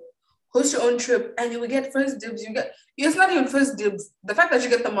trip, host your own trip, and you will get first dibs. It's not even first dibs. The fact that you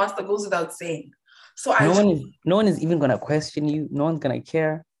get the master goes without saying. So no one is even gonna question you. No one's gonna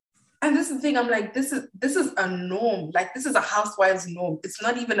care. And this is the thing. I'm like, this is a norm. Like this is a housewives norm. It's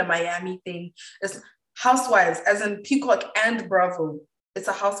not even a Miami thing. It's housewives, as in Peacock and Bravo. It's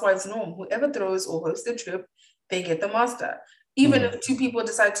a housewives norm. Whoever throws or hosts a trip, they get the master. Even if two people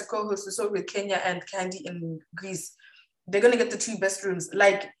decide to co-host, so with Kenya and Candy in Greece, they're gonna get the two best rooms.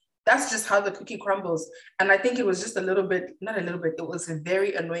 Like that's just how the cookie crumbles. And I think it was just not a little bit. It was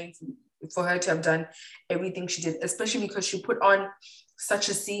very annoying for her to have done everything she did, especially because she put on such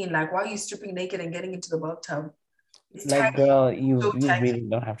a scene. Like, why are you stripping naked and getting into the bathtub? It's like, tacky. Girl, you really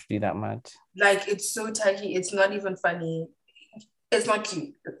don't have to do that much. Like, it's so tacky. It's not even funny. It's not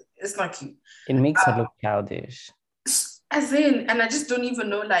cute. It's not cute. It makes her look childish. As in, and I just don't even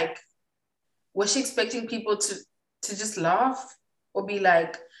know, like, was she expecting people to just laugh or be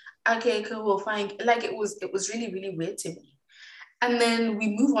like, okay, cool, we'll find. Like, it was really, really weird to me. And then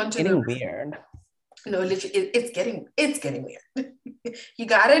we move on to weird. No, literally, it's getting weird. You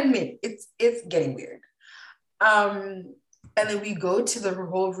gotta admit, it's getting weird. And then we go to the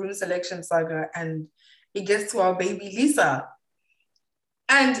whole room selection saga, and it gets to our baby Lisa.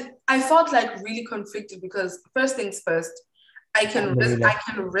 And I felt like really conflicted because first things first, I can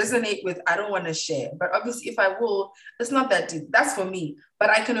resonate with I don't want to share, but obviously if I will, it's not that deep. That's for me. But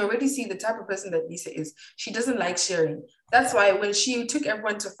I can already see the type of person that Lisa is. She doesn't like sharing. That's why when she took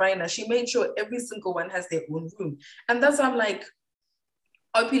everyone to find her, she made sure every single one has their own room. And that's why I'm like,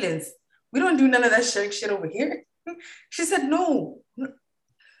 opulence. We don't do none of that sharing shit over here. She said no.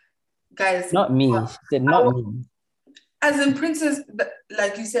 guys. Not me. She said not Our, me. as in Princess,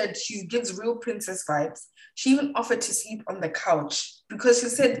 like you said, she gives real princess vibes. She even offered to sleep on the couch because she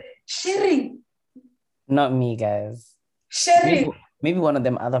said, Sherry, Not me, guys. Maybe Sherry, maybe one of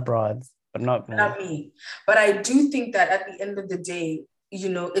them other broads, but not me. not me. But I do think that at the end of the day, you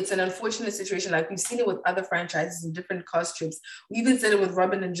know, it's an unfortunate situation. Like we've seen it with other franchises in different cast trips. We even said it with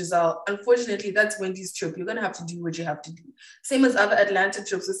Robin and Giselle. Unfortunately, that's Wendy's trip. You're gonna have to do what you have to do. Same as other Atlanta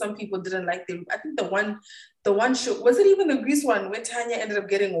trips. So some people didn't like them. I think the one show, was it even the Greece one where Tanya ended up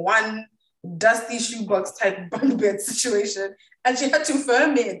getting one dusty shoebox type bunk bed situation and she had to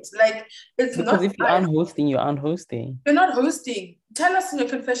firm it. Like it's Because not if you nice. aren't hosting, you aren't hosting. You're not hosting. Tell us in your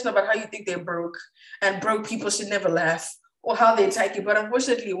confession about how you think they're broke and broke people should never laugh or how they attack you. But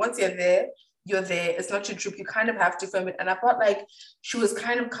unfortunately, once you're there, you're there. It's not your trip. You kind of have to film it. And I felt like she was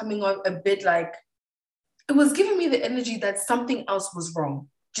kind of coming on a bit like, it was giving me the energy that something else was wrong.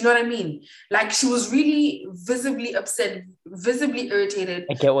 Do you know what I mean? Like she was really visibly upset, visibly irritated.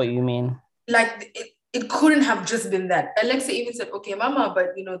 I get what you mean. Like it couldn't have just been that. Alexa even said, okay, mama, but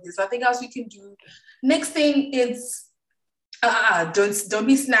you know, there's nothing else we can do. Next thing is don't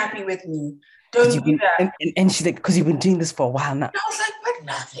be snappy with me. Don't do that. And she's like, because you've been doing this for a while now. I was like, but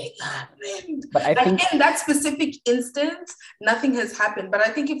nothing happened. But I think in that specific instance, nothing has happened. But I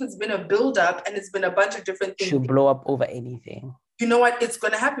think if it's been a build-up and it's been a bunch of different things, she'll blow up over anything. You know what? It's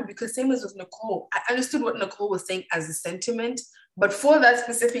gonna happen because same as with Nicole. I understood what Nicole was saying as a sentiment, but for that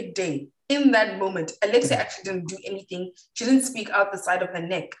specific day, in that moment, Alexia actually didn't do anything. She didn't speak out the side of her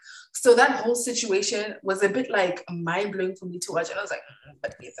neck. So that whole situation was a bit like mind-blowing for me to watch. And I was like,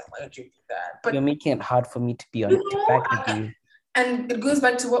 but Lisa, why don't you do that? But you're making it hard for me to be on back with you. And it goes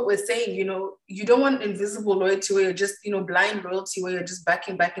back to what we're saying, you know, you don't want invisible loyalty where you're just, you know, blind loyalty where you're just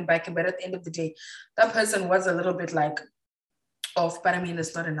backing. But at the end of the day, that person was a little bit like off, but I mean,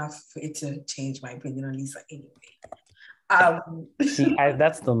 it's not enough for it to change my opinion on Lisa anyway.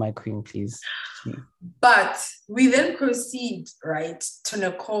 That's still my queen, please. But we then proceed, right, to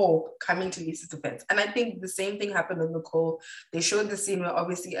Nicole coming to Lisa's defense. And I think the same thing happened with Nicole. They showed the scene where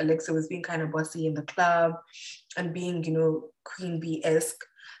obviously Alexa was being kind of bossy in the club and being, you know, Queen Bee-esque.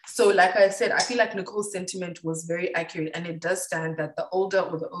 So like I said, I feel like Nicole's sentiment was very accurate, and it does stand that the older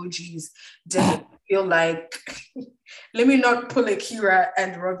or the OGs definitely feel like, let me not pull a Kira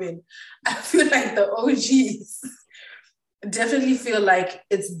and Robin. I feel like the OGs definitely feel like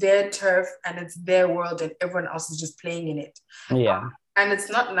it's their turf and it's their world and everyone else is just playing in it. Yeah. And it's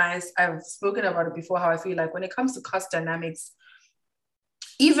not nice. I've spoken about it before, how I feel like when it comes to cast dynamics,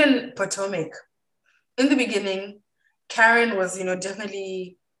 even Potomac, in the beginning, Karen was, you know,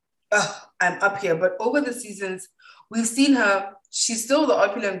 definitely, I'm up here. But over the seasons, we've seen her, she's still the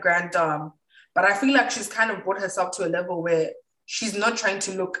opulent grand dame, but I feel like she's kind of brought herself to a level where she's not trying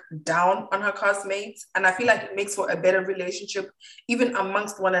to look down on her castmates. And I feel like it makes for a better relationship, even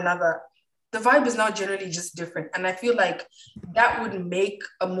amongst one another. The vibe is now generally just different. And I feel like that would make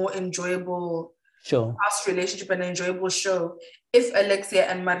a more enjoyable past relationship and an enjoyable show if Alexia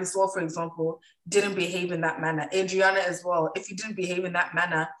and Marisol, for example, didn't behave in that manner. Adriana as well, if you didn't behave in that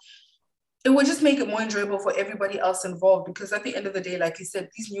manner, it would just make it more enjoyable for everybody else involved. Because at the end of the day, like you said,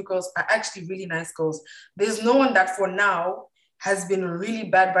 these new girls are actually really nice girls. There's no one that for now has been really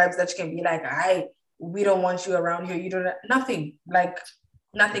bad vibes that you can be like, we don't want you around here. You don't, nothing, like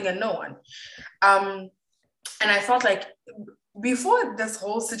nothing and no one. And I felt like before this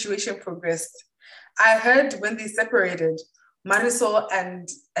whole situation progressed, I heard when they separated, Marisol and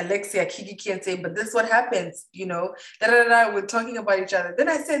Alexia Kiki and say, but this is what happens, you know, we're talking about each other. Then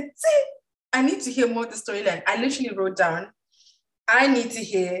I said, see, I need to hear more of the storyline. I literally wrote down, I need to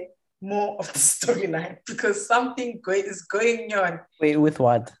hear more of the storyline because something great is going on. Wait, with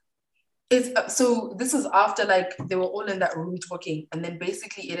what? So this was after like they were all in that room talking, and then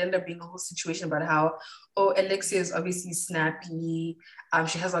basically it ended up being a whole situation about how, Alexia is obviously snappy,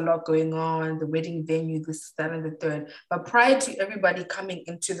 she has a lot going on, the wedding venue, this, that, and the third. But prior to everybody coming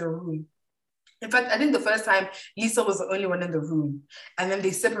into the room, in fact, I think the first time Lisa was the only one in the room, and then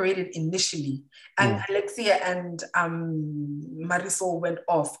they separated initially. And Alexia and Marisol went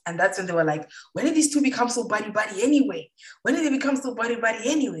off, and that's when they were like, "When did these two become so buddy anyway? When did they become so buddy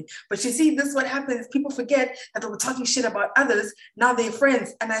anyway?" But you see, this is what happens. People forget that they were talking shit about others. Now they're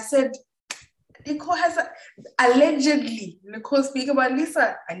friends. And I said, Nicole has allegedly Nicole speak about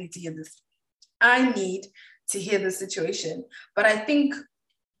Lisa. I need to hear this. I need to hear the situation. But I think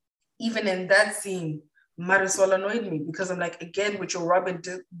even in that scene, Marisol annoyed me because I'm like, again, with your Robin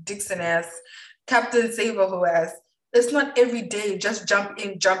Dixon ass, Captain Save Her ass, it's not every day just jump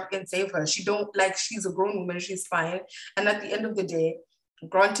in, save her. She's a grown woman, she's fine. And at the end of the day,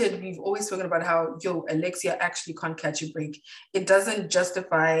 granted, we've always spoken about how, Alexia actually can't catch a break. It doesn't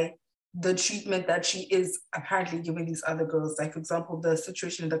justify the treatment that she is apparently giving these other girls. Like, for example, the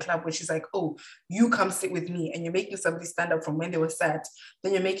situation in the club where she's like, oh, you come sit with me, and you're making somebody stand up from when they were sat.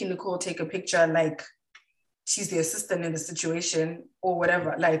 Then you're making Nicole take a picture like she's the assistant in the situation or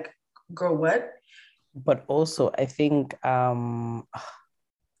whatever. Like, girl, what? But also, I think, not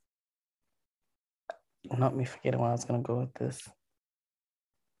me forgetting where I was going to go with this.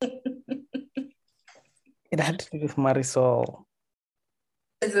 It had to do with Marisol.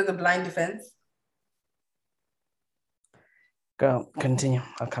 Is it the blind defense? Girl, continue.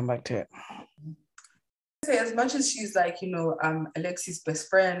 I'll come back to it. As much as she's like, Alexi's best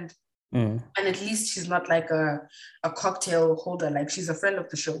friend, and at least she's not like a cocktail holder, like she's a friend of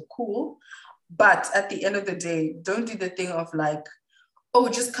the show, cool. But at the end of the day, don't do the thing of like, oh,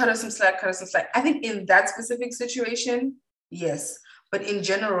 just cut her some slack. I think in that specific situation, yes. But in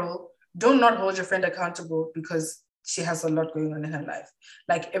general, don't not hold your friend accountable because she has a lot going on in her life.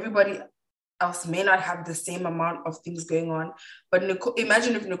 Like, everybody else may not have the same amount of things going on. But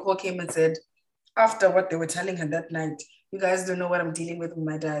imagine if Nicole came and said, after what they were telling her that night, you guys don't know what I'm dealing with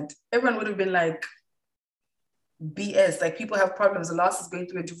my dad. Everyone would have been like, BS. Like, people have problems. The last is going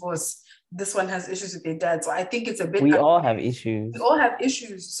through a divorce. This one has issues with their dad. So I think it's a bit... We all have issues. We all have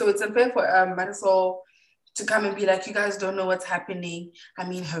issues. So it's unfair for Marisol to come and be like, you guys don't know what's happening. I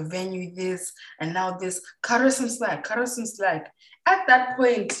mean, her venue this, and now this. Cut her some slack. At that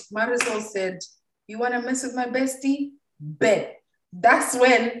point, Marisol said, you want to mess with my bestie? Bet. That's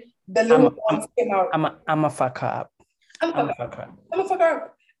when the little ones came out. I'm a fucker up. I'm a fucker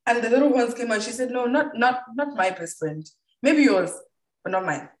up. And the little ones came out. She said, no, not my best friend. Maybe yours, but not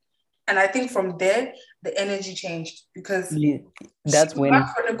mine. And I think from there, the energy changed because that's when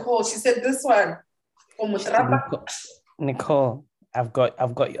for Nicole, she said, this one, Nicole, I've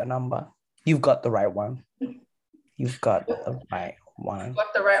got your number. You've got the right one. You've got the right one.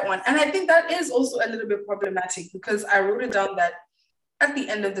 And I think that is also a little bit problematic because I wrote it down that at the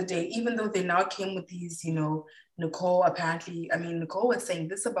end of the day, even though they now came with these, Nicole Nicole was saying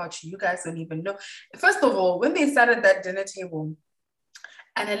this about you guys don't even know. First of all, when they sat at that dinner table,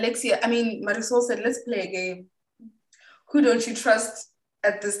 and Marisol said, let's play a game. Who don't you trust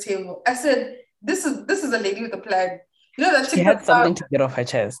at this table? I said, this is a lady with a plan. You know that she had something to get off her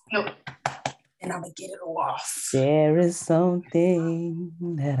chest. No. And I'm gonna get it off. There is something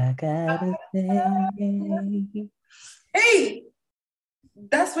that I gotta say. Hey,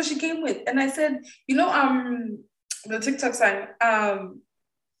 that's what she came with. And I said, the TikTok sign, I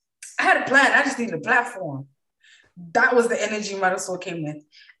had a plan. I just needed a platform. That was the energy Marisol came with.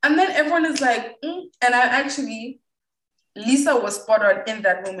 And then everyone is like, and Lisa was spot on in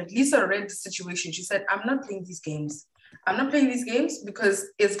that moment. Lisa read the situation. She said, I'm not playing these games. Because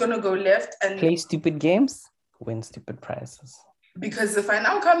it's going to go left. And play stupid games, win stupid prizes. Because if I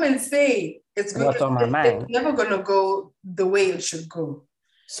now come and say it's never going to go the way it should go.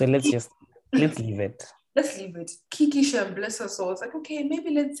 So let's leave it. Let's leave it. Kiki Shem, bless her soul. It's like, okay,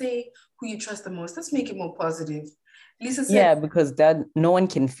 maybe let's say who you trust the most. Let's make it more positive. Lisa said, yeah, because that no one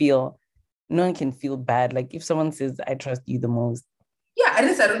can feel bad. Like if someone says, I trust you the most. Yeah, I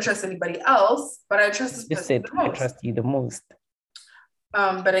didn't say I don't trust anybody else, but I trust this person the most. I trust you the most.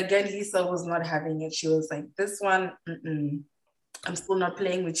 But again, Lisa was not having it. She was like, this one, I'm still not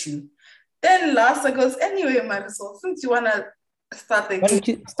playing with you. Then Lasa goes, anyway, Marisol, since you want to start the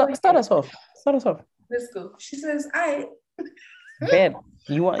game. Start us off. Let's go. She says, Bet.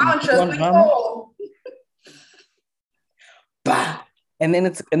 You want drama? Bah. And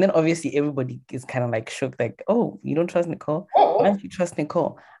then obviously everybody is kind of like shook, like, oh, you don't trust Nicole? Oh. Why don't you trust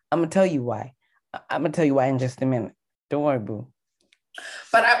Nicole? I'm gonna tell you why. In just a minute. Don't worry, boo.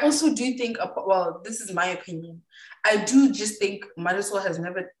 But I also do think, this is my opinion. I do just think Marisol has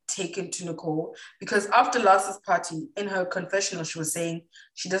never taken to Nicole because after Lasa's party, in her confessional, she was saying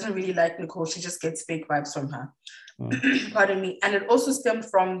she doesn't really like Nicole. She just gets fake vibes from her. Pardon me. And it also stemmed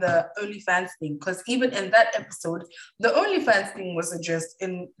from the OnlyFans thing because even in that episode, the OnlyFans thing was addressed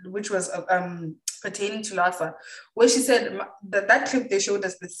which was pertaining to Lasa, where she said that clip they showed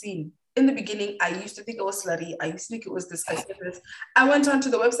us the scene. In the beginning, I used to think it was slutty. I used to think it was this. I said this. I went onto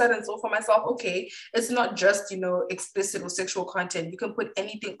the website and saw for myself, okay, it's not just, explicit or sexual content. You can put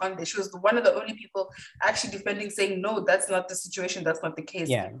anything on there. She was one of the only people actually defending, saying, no, that's not the situation. That's not the case.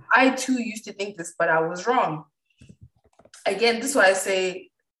 Yeah. I too used to think this, but I was wrong. Again, this is why I say,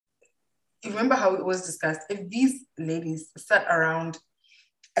 you remember how it was discussed? If these ladies sat around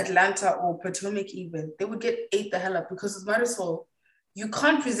Atlanta or Potomac even, they would get ate the hell up because it's Marisol. You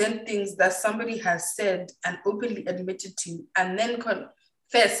can't present things that somebody has said and openly admitted to and then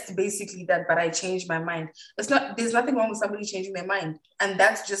manifest basically that, but I changed my mind. There's nothing wrong with somebody changing their mind. And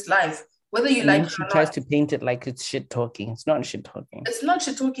that's just life. Whether you And like then it she or tries not. to paint it like it's shit talking. It's not shit talking. It's not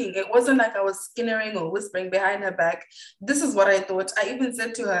shit talking. It wasn't like I was skinnering or whispering behind her back. This is what I thought. I even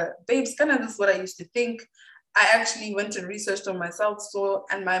said to her, babes, kind of this is what I used to think. I actually went and researched on myself,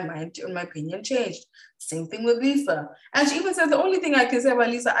 and my mind and my opinion changed. Same thing with Lisa. And she even said the only thing I can say about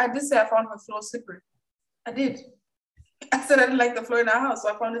Lisa, I did say I found her floor slippery. I did. I said I didn't like the floor in our house,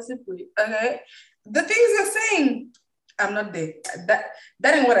 so I found it slippery. Okay. The things you're saying, I'm not there. That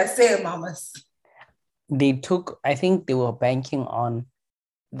ain't what I say, mamas. I think they were banking on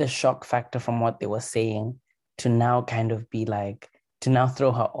the shock factor from what they were saying to now kind of be like, to now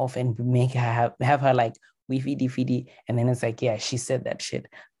throw her off and make her have her like weefy defeaty. And then it's like, yeah, she said that shit.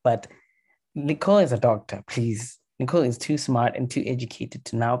 But Nicole is a doctor, please. Nicole is too smart and too educated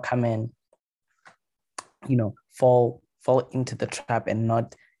to now come in, fall into the trap and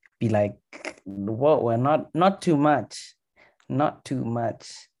not be like, whoa, we're not too much. Not too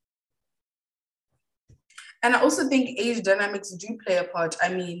much. And I also think age dynamics do play a part. I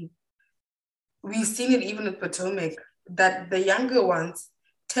mean, we've seen it even with Potomac, that the younger ones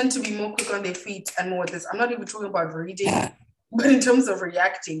tend to be more quick on their feet and more this. I'm not even talking about reading, but in terms of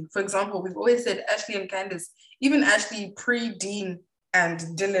reacting. For example, we've always said Ashley and Candice, even Ashley pre-Dean and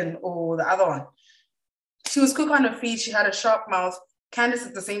Dylan or the other one, she was quick on her feet. She had a sharp mouth. Candice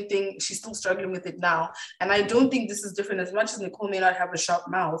is the same thing. She's still struggling with it now. And I don't think this is different. As much as Nicole may not have a sharp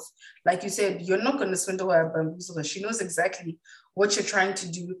mouth, like you said, you're not going to swindle her, bamboozle her. She knows exactly what you're trying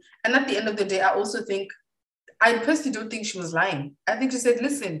to do. And at the end of the day, I also think, I personally don't think she was lying. I think she said,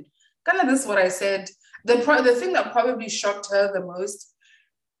 listen, kind of this is what I said. The thing that probably shocked her the most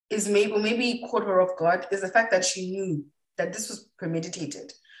is maybe caught her off guard, is the fact that she knew that this was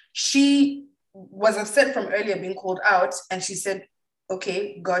premeditated. She was upset from earlier being called out, and she said,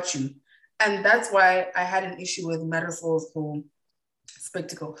 okay, got you. And that's why I had an issue with Marisol's whole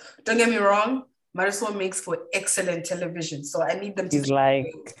spectacle. Don't get me wrong, Marisol makes for excellent television. So I need them to She's like,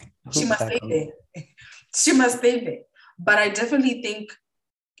 she must stay there. She must stay there. But I definitely think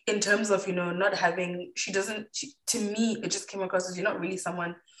in terms of, not having, to me, it just came across as you're not really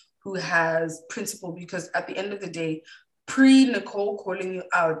someone who has principle, because at the end of the day, pre-Nicole calling you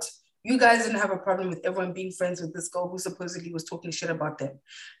out, you guys didn't have a problem with everyone being friends with this girl who supposedly was talking shit about them.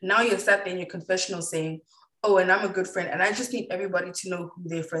 Now you're sat there in your confessional saying, oh, and I'm a good friend, and I just need everybody to know who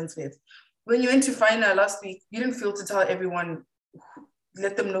they're friends with. When you went to find her last week, you didn't feel to tell everyone,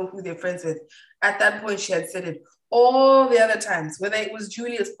 let them know who they're friends with. At that point, she had said it. All the other times, whether it was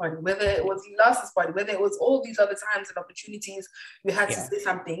Julia's party, whether it was Las's party, whether it was all these other times and opportunities you had to say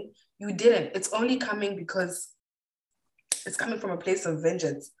something, you didn't. It's only coming because it's coming from a place of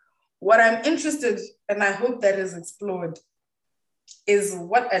vengeance. What I'm interested, and I hope that is explored, is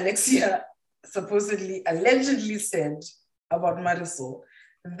what Alexia allegedly said about Marisol.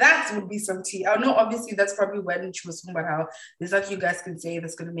 That would be some tea. I know, obviously, that's probably when she was talking about how there's nothing you guys can say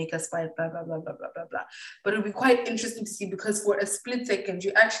that's going to make us fight, blah, blah, blah, blah, blah, blah, blah. But it would be quite interesting to see, because for a split second,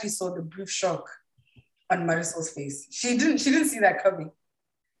 you actually saw the brief shock on Marisol's face. She didn't see that coming.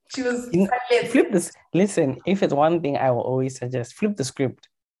 She was flip this. Listen, if it's one thing I will always suggest, flip the script.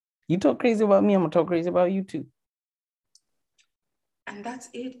 You talk crazy about me, I'm gonna talk crazy about you too. And that's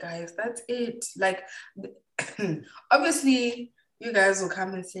it, guys. That's it. Like, obviously, you guys will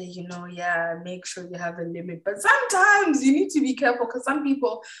come and say, make sure you have a limit. But sometimes you need to be careful, because some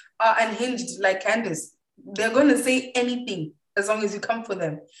people are unhinged, like Candice. They're going to say anything as long as you come for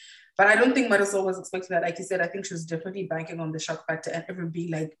them. But I don't think Marisol was expecting that. Like you said, I think she was definitely banking on the shock factor and everyone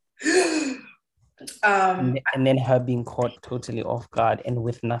being like, and then her being caught totally off guard and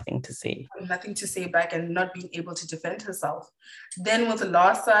with nothing to say. Nothing to say back and not being able to defend herself. Then with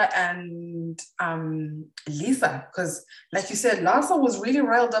Larsa and Lisa, because like you said, Larsa was really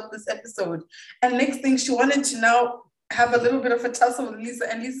riled up this episode. And next thing, she wanted to now have a little bit of a tussle with Lisa.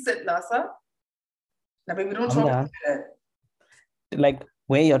 And Lisa said, Larsa, now baby, don't talk about that. Like,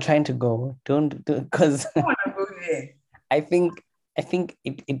 where you're trying to go, don't do, because I want to go there. I think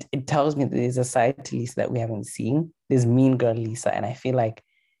it tells me that there's a side to Lisa that we haven't seen. There's mean girl Lisa, and I feel like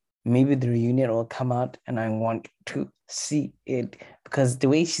maybe the reunion will come out and I want to see it, because the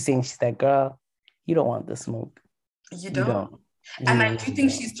way she's saying, she's like, girl, you don't want the smoke. You don't. And I do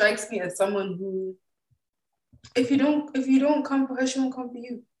think she strikes me as someone who, if you don't come for her, she won't come for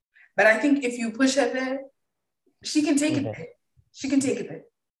you. But I think if you push her there, she can take it there. She can take it there.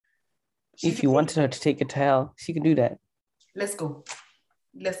 If you wanted her to take it to hell, she can do that. Let's go.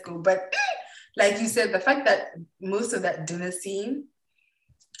 But like you said, the fact that most of that dinner scene,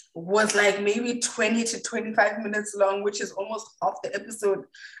 was like maybe 20 to 25 minutes long, which is almost half the episode.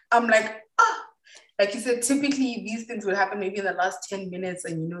 I'm like, like you said, typically these things would happen maybe in the last 10 minutes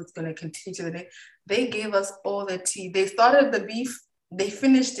and it's going to continue to the next. They gave us all the tea. They started the beef, they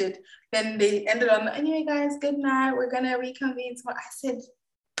finished it, then they ended on, anyway, guys, good night. We're going to reconvene. So I said,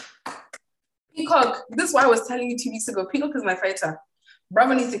 Peacock, this is why I was telling you 2 weeks ago, Peacock is my fighter.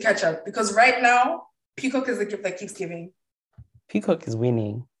 Bravo needs to catch up because right now, Peacock is the gift that keeps giving. Peacock is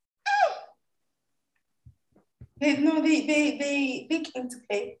winning. They came to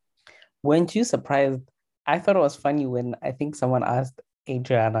play. Weren't you surprised? I thought it was funny when I think someone asked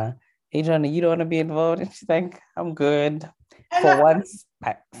Adriana, you don't want to be involved? And she's like, I'm good. For once,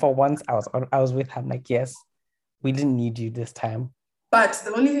 I was with her. I'm like, yes, we didn't need you this time. But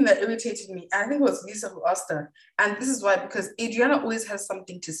the only thing that irritated me, I think it was Lisa who asked her. And this is why, because Adriana always has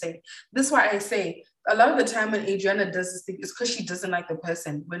something to say. This is why I say, a lot of the time when Adriana does this thing, it's because she doesn't like the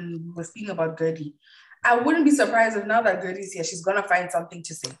person. When we're speaking about Gertie, I wouldn't be surprised if now that Gertie's here, she's going to find something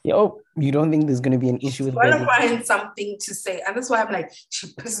to say. Yo, you don't think there's going to be an issue with Gertie? She's going to find something to say. And that's why I'm like, she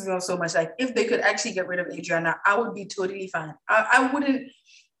pisses me off so much. Like, if they could actually get rid of Adriana, I would be totally fine. I wouldn't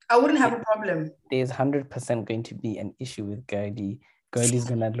have a problem. There's 100% going to be an issue with Gertie. Gertie's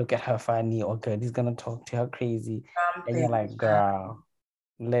going to look at her funny or Gertie's going to talk to her crazy. And you're like, girl,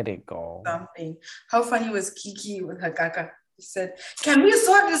 let it go. Something. How funny was Kiki with her caca? She said, can we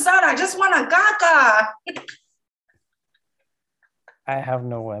sort this out? I just want a caca. I have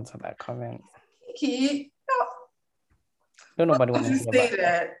no words for that comment. Kiki, don't nobody want to hear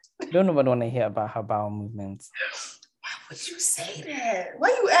that. Don't nobody want to hear about her bowel movements. Why would you say that? Why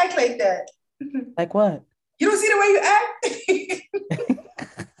you act like that? Like what? You don't see the way you act?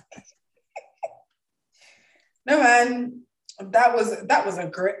 No, man. That was a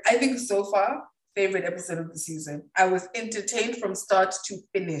great, I think so far, favorite episode of the season. I was entertained from start to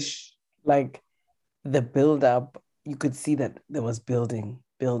finish. Like the build up, you could see that there was building.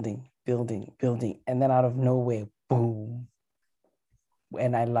 And then out of nowhere, boom.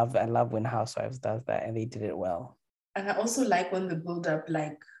 And I love when Housewives does that, and they did it well. And I also like when the build up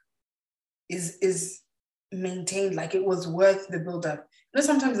is maintained, like it was worth the build up.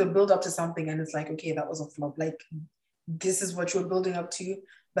 Sometimes the build up to something and it's like, okay, that was a flop. Like this is what you were building up to.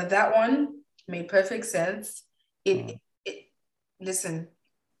 But that one made perfect sense. Listen,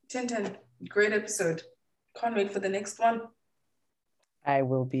 10/10, great episode. Can't wait for the next one. I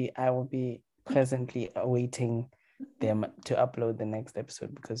will be pleasantly awaiting them to upload the next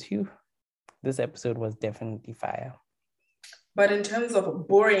episode because this episode was definitely fire. But in terms of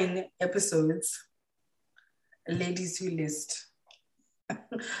boring episodes, Ladies Who List. I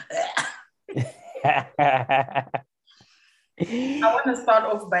want to start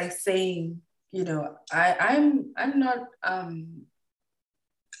off by saying, I'm not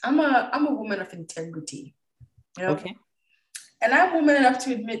I'm a woman of integrity. Okay. And I'm woman enough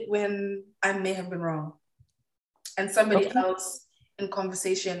to admit when I may have been wrong. And somebody else in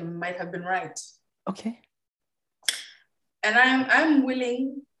conversation might have been right. Okay. And I'm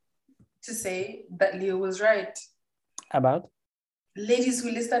willing to say that Leo was right. About? Ladies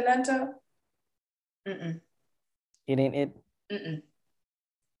Who List Atlanta? Mm-mm. It ain't it? Mm-mm.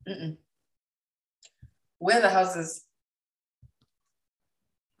 Mm-mm. Where are the houses?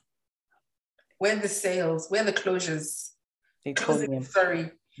 Where are the sales? Where are the closures? They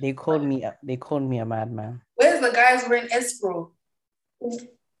called me a madman. Where's the guys wearing escrow?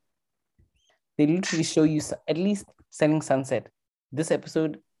 They literally show you at least Selling Sunset. This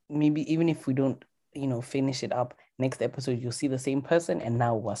episode, maybe even if we don't, finish it up, next episode you'll see the same person and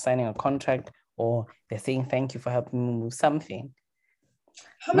now we're signing a contract or they're saying thank you for helping me move something.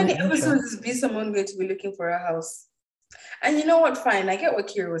 How many episodes is B. Simone going to be looking for a house? And you know what? Fine, I get what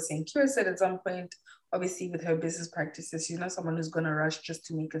Kira was saying. Kira said at some point, obviously with her business practices, she's not someone who's going to rush just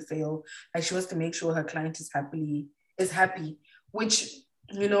to make a sale. Like she wants to make sure her client is happy, which,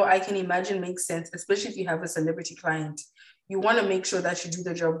 I can imagine makes sense, especially if you have a celebrity client. You want to make sure that you do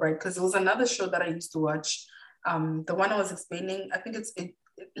the job right. Because there was another show that I used to watch. The one I was explaining, I think it's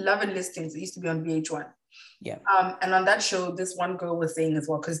Love and Listings. It used to be on VH1. Yeah. And on that show, this one girl was saying as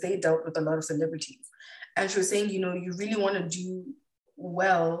well, because they dealt with a lot of celebrities. And she was saying, you really want to do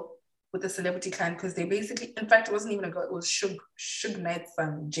well with the celebrity client because they basically, in fact, it wasn't even a girl, it was Suge Knight's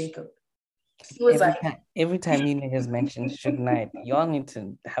son, Jacob. He was every time you niggas mention Suge Knight, y'all need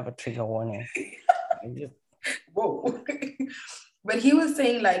to have a trigger warning. Whoa. But he was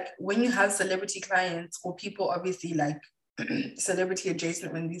saying, like, when you have celebrity clients or people obviously like celebrity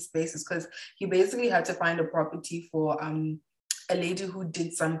adjacent in these spaces, because he basically had to find a property for a lady who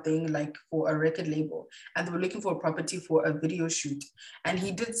did something like for a record label, and they were looking for a property for a video shoot. And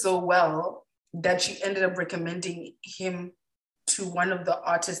he did so well that she ended up recommending him to one of the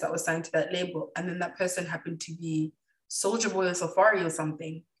artists that was signed to that label. And then that person happened to be Soulja Boy or Safari or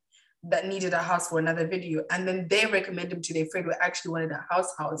something that needed a house for another video. And then they recommended him to their friend who actually wanted a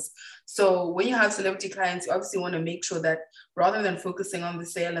house. So when you have celebrity clients, you obviously want to make sure that rather than focusing on the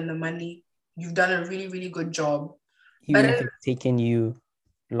sale and the money, you've done a really, really good job. Even if it's taken you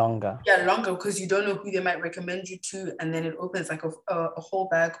longer. Yeah, longer, because you don't know who they might recommend you to. And then it opens like a whole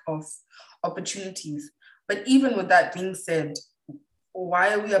bag of opportunities. But even with that being said,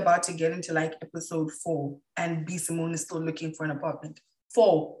 why are we about to get into like episode 4 and B Simone is still looking for an apartment?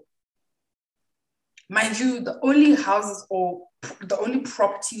 4. Mind you, the only houses or the only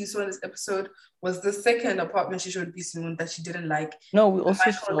property you saw in this episode was the second apartment she showed B Simone that she didn't like. No, we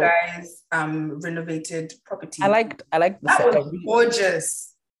also saw guys renovated property. I liked the that set. was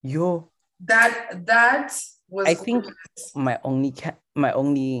gorgeous. That was I think my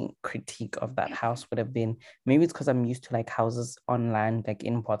only critique of that house would have been, maybe it's because I'm used to like houses online, like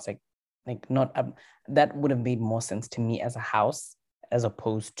imports, like not that would have made more sense to me as a house as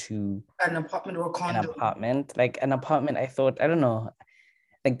opposed to an apartment or a condo. An apartment, I thought, I don't know,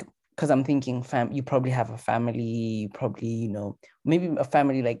 like, because I'm thinking you probably have a family, you probably, maybe a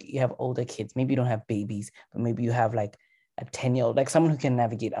family, like you have older kids, maybe you don't have babies, but maybe you have like a 10-year-old, like someone who can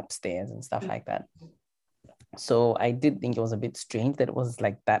navigate upstairs and stuff like that. So I did think it was a bit strange that it was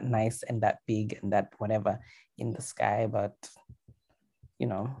like that nice and that big and that whatever in the sky, but I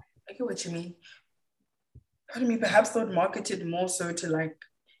get what you mean. Pardon me, perhaps they would market it more so to like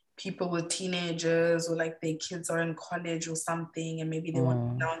people with teenagers or like their kids are in college or something, and maybe they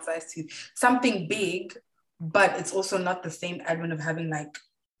want to downsize to something big, but it's also not the same admin of having like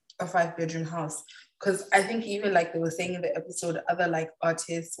a 5-bedroom house. Because I think even like they were saying in the episode, other like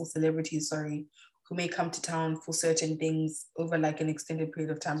artists or celebrities, who may come to town for certain things over like an extended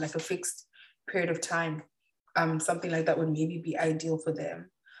period of time, like a fixed period of time, something like that would maybe be ideal for them.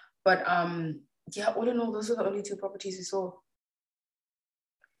 But yeah, all in all, those are the only 2 properties we saw.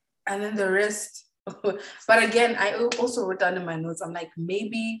 And then the rest, but again, I also wrote down in my notes, I'm like,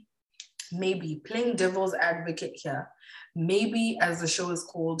 maybe playing devil's advocate here, maybe as the show is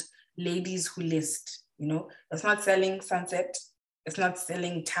called, Ladies Who List, it's not selling Sunset, it's not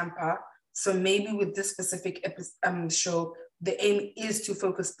selling Tampa. So maybe with this specific show, the aim is to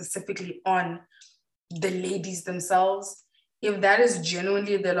focus specifically on the ladies themselves. If that is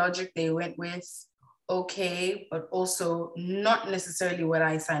genuinely the logic they went with, okay, but also not necessarily what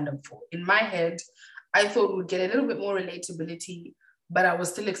I signed up for. In my head, I thought we'd get a little bit more relatability, but I was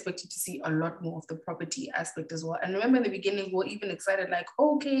still expected to see a lot more of the property aspect as well. And remember in the beginning, we were even excited, like,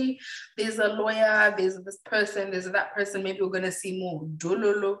 okay, there's a lawyer, there's this person, there's that person, maybe we're going to see more.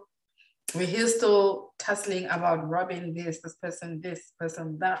 Dololo. We're here still tussling about Robin, this person,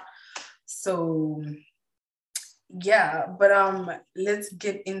 that. So yeah, but let's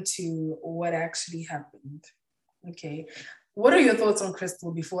get into what actually happened. Okay, what are your thoughts on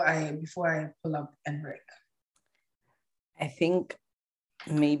Crystal before I pull up Enric? I think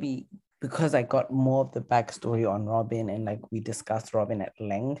maybe because I got more of the backstory on Robin, and like we discussed Robin at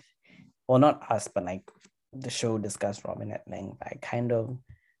length, well, not us, but like the show discussed Robin at length,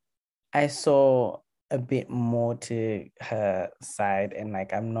 I saw a bit more to her side, and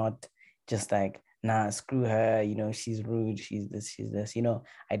like I'm not just like, nah, screw her, she's rude, she's this.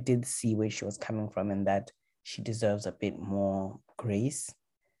 I did see where she was coming from and that she deserves a bit more grace.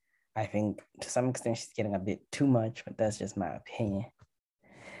 I think to some extent she's getting a bit too much, but that's just my opinion.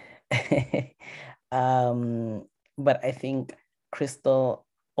 But I think Crystal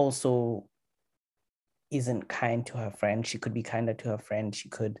also isn't kind to her friend. She could be kinder to her friend. She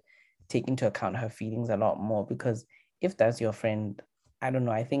could take into account her feelings a lot more, because if that's your friend, I don't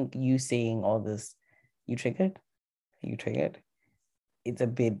know, I think you saying all this, you triggered? It's a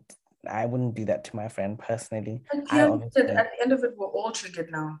bit, I wouldn't do that to my friend personally. At the end of it, we're all triggered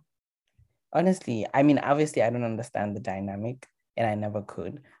now. Honestly, I mean, obviously I don't understand the dynamic and I never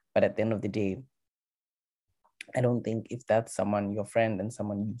could, but at the end of the day, I don't think if that's someone, your friend and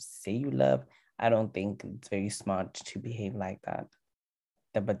someone you say you love, I don't think it's very smart to behave like that.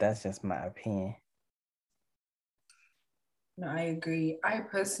 But that's just my opinion. No, I agree. I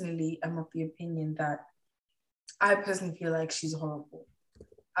personally am of the opinion that I personally feel like she's horrible.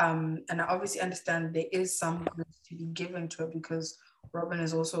 And I obviously understand there is some grace to be given to her, because Robin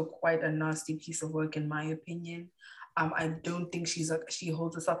is also quite a nasty piece of work, in my opinion. I don't think she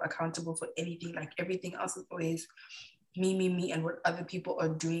holds herself accountable for anything. Like everything else is always me, and what other people are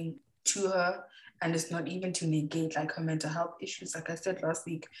doing to her. and it's not even to negate like her mental health issues. Like I said last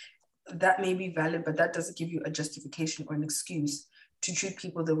week, that may be valid, but that doesn't give you a justification or an excuse to treat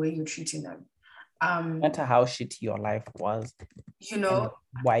people the way you're treating them. No matter how shitty your life was, you know,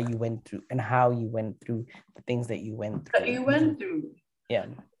 why you went through and how you went through the things that you went through. Yeah.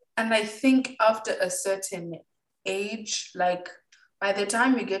 And I think after a certain age, like by the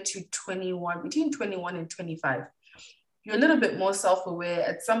time you get to 21, between 21 and 25, you're a little bit more self-aware.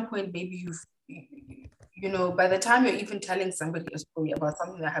 At some point, maybe by the time you're even telling somebody a story about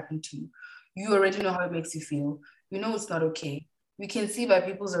something that happened to you, you already know how it makes you feel. You know it's not okay. We can see by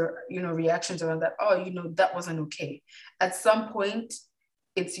people's reactions around that, that wasn't okay. At some point,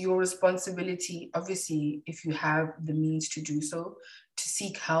 it's your responsibility, obviously, if you have the means to do so, to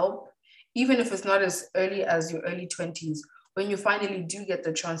seek help, even if it's not as early as your early 20s. When you finally do get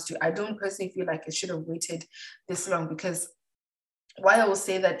the chance to, I don't personally feel like it should have waited this long, because why I will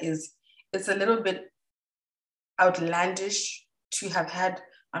say that is it's a little bit outlandish to have had,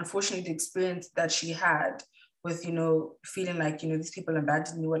 unfortunately, the experience that she had with, feeling like, these people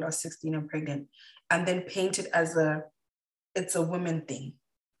abandoned me when I was 16 and pregnant, and then paint it as it's a women thing.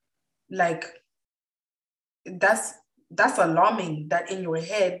 Like, that's alarming that in your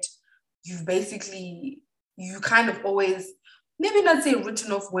head, you kind of always, maybe not say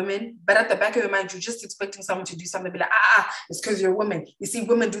written off women, but at the back of your mind, you're just expecting someone to do something, be like, it's because you're a woman. You see,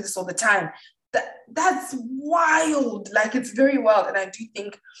 women do this all the time. That's wild. Like, it's very wild. And I do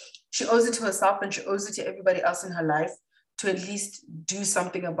think she owes it to herself and she owes it to everybody else in her life to at least do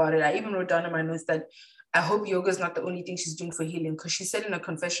something about it. I even wrote down in my notes that I hope yoga is not the only thing she's doing for healing, because she said in a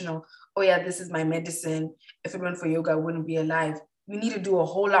confessional, oh yeah, this is my medicine. If it weren't for yoga, I wouldn't be alive. We need to do a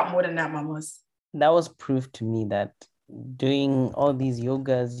whole lot more than that, mamas. That was proof to me that doing all these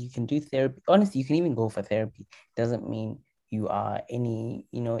yogas, you can do therapy. Honestly, you can even go for therapy. Doesn't mean you are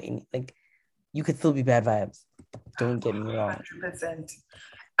like, you could still be bad vibes. Don't get me wrong.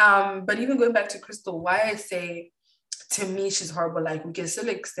 100%. But even going back to Crystal, why I say, to me, she's horrible. Like, we can still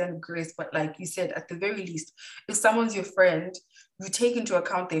extend grace, but like you said, at the very least, if someone's your friend, you take into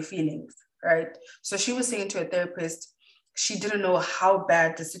account their feelings, right? So she was saying to a therapist, she didn't know how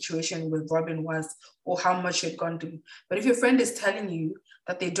bad the situation with Robin was or how much she had gone through. But if your friend is telling you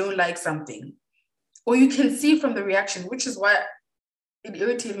that they don't like something, or you can see from the reaction, which is why it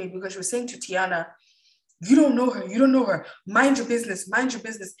irritated me, because she was saying to Tiana, you don't know her. Mind your business.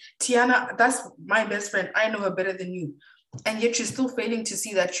 Tiana, that's my best friend. I know her better than you. And yet you're still failing to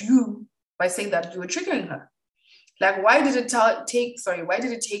see that by saying that, you were triggering her. Like, why did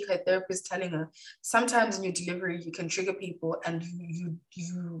it take her therapist telling her, sometimes in your delivery, you can trigger people and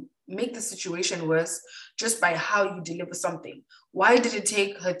you make the situation worse just by how you deliver something? Why did it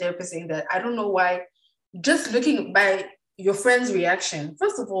take her therapist saying that? I don't know why. Just looking by your friend's reaction,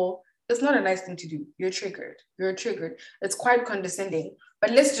 first of all, it's not a nice thing to do. You're triggered. It's quite condescending.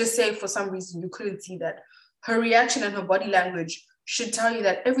 But let's just say for some reason you couldn't see that. Her reaction and her body language should tell you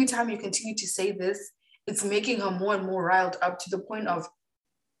that every time you continue to say this, it's making her more and more riled up to the point of,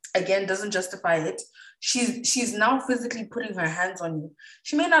 again, doesn't justify it. She's now physically putting her hands on you.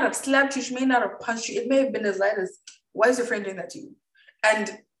 She may not have slapped you. She may not have punched you. It may have been as light as, why is your friend doing that to you?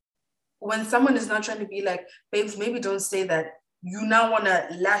 And when someone is not trying to be like, babes, maybe don't say that, you now want to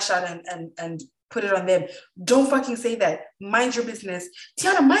lash out and put it on them. Don't fucking say that. Mind your business.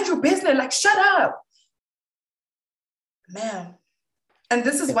 Tiana, mind your business. Like, shut up. Man. And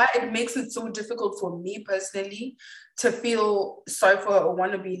this is why it makes it so difficult for me personally to feel sorry for her or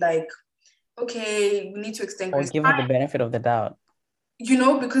want to be like, okay, we need to extend grace. Or give her the benefit of the doubt.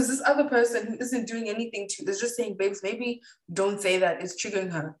 Because this other person who isn't doing anything is just saying, babes, maybe don't say that. It's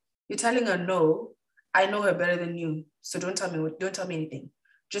triggering her. You're telling her, no, I know her better than you. So don't tell me anything.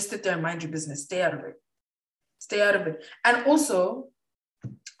 Just sit there and mind your business. Stay out of it. And also,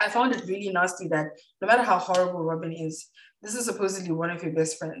 I found it really nasty that no matter how horrible Robin is, this is supposedly one of your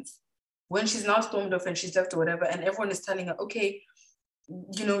best friends. When she's now stormed off and she's left or whatever, and everyone is telling her, okay,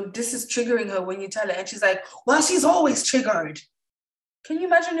 this is triggering her when you tell her. And she's like, well, she's always triggered. Can you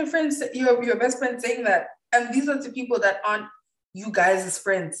imagine your best friend saying that? And these are the people that aren't you guys as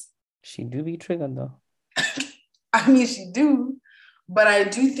friends. She do be triggered though. I mean, she do. But I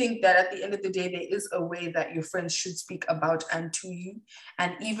do think that at the end of the day, there is a way that your friends should speak about and to you.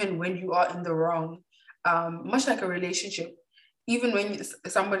 And even when you are in the wrong, much like a relationship, even when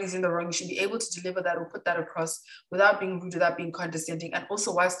somebody's in the wrong, you should be able to deliver that or put that across without being rude, without being condescending, and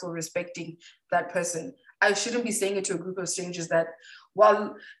also while still respecting that person. I shouldn't be saying it to a group of strangers that,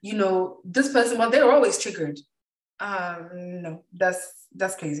 this person, they're always triggered. No,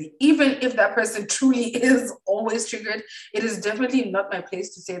 that's crazy. Even if that person truly is always triggered, it is definitely not my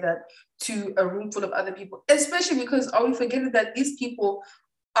place to say that to a room full of other people, especially because are we forgetting that these people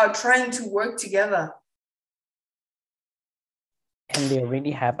are trying to work together. And they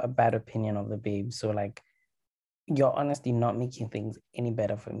already have a bad opinion of the babe. So like, you're honestly not making things any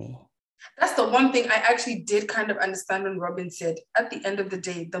better for me. That's the one thing I actually did kind of understand when Robin said, at the end of the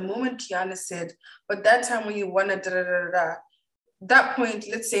day, the moment Kiana said, but that time when you wanna da da da da, that point,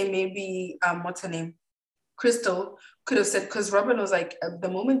 let's say maybe what's her name? Crystal could have said, because Robin was like, the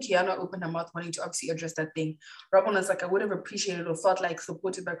moment Kiana opened her mouth wanting to obviously address that thing, Robin was like, I would have appreciated or felt like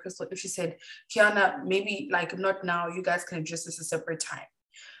supported by Crystal if she said, Kiana, maybe like not now, you guys can address this a separate time.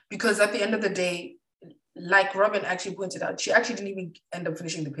 Because at the end of the day, like Robin actually pointed out, she actually didn't even end up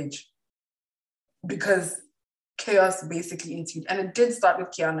finishing the pitch because chaos basically ensued. And it did start with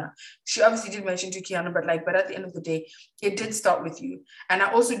Kiana. She obviously did mention to Kiana, but at the end of the day, it did start with you. And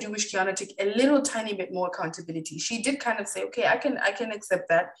I also do wish Kiana took a little tiny bit more accountability. She did kind of say, okay, I can accept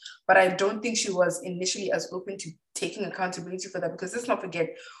that, but I don't think she was initially as open to taking accountability for that, because let's not forget,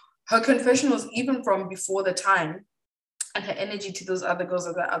 her confessionals, even from before the time, and her energy to those other girls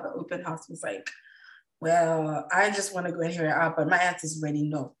at that other open house was like, well, I just want to go and hear it out, but my answer is already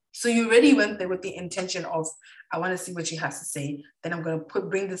no. So you already went there with the intention of, I want to see what she has to say. Then I'm going to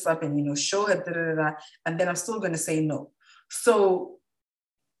bring this up and, show her, da, da, da, da, and then I'm still going to say no. So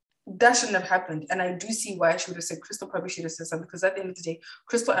that shouldn't have happened. And I do see why she would have said, Crystal probably should have said something, because at the end of the day,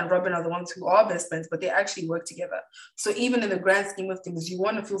 Crystal and Robin are the ones who are best friends, but they actually work together. So even in the grand scheme of things, you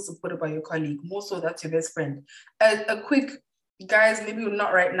want to feel supported by your colleague, more so that's your best friend. A quick, guys, maybe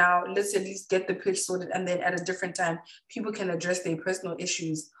not right now, let's at least get the pitch sorted, and then at a different time, people can address their personal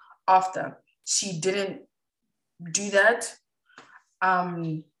issues after. She didn't do that.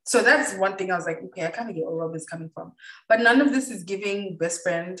 So that's one thing I was like, okay, I kind of get where Robin's coming from. But none of this is giving best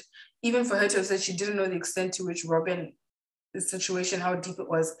friend. Even for her to have said she didn't know the extent to which Robin, the situation, how deep it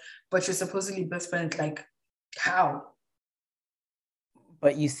was, but you're supposedly best friend, like, how?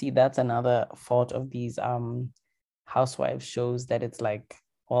 But you see, that's another fault of these housewives shows, that it's like,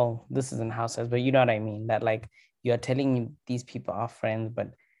 well, this isn't housewives, but you know what I mean? That like, you're telling me these people are friends,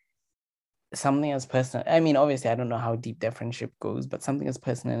 but something as personal, I mean, obviously I don't know how deep their friendship goes, but something as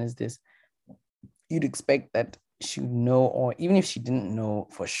personal as this, you'd expect that she'd know, or even if she didn't know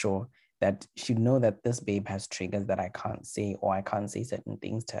for sure, that she'd know that this babe has triggers that I can't say, or I can't say certain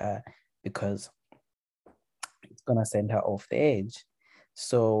things to her because it's gonna send her off the edge.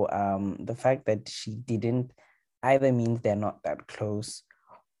 So the fact that she didn't either means they're not that close,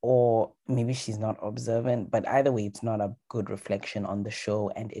 or maybe she's not observant, but either way, it's not a good reflection on the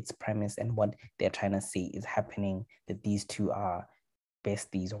show and its premise and what they're trying to say is happening, that these two are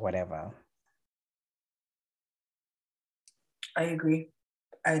besties or whatever. I agree.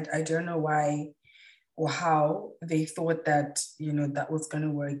 I don't know why or how they thought that, that was going to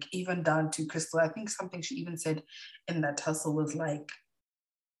work, even down to Crystal. I think something she even said in that tussle was like,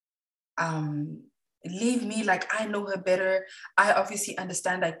 leave me, like, I know her better. I obviously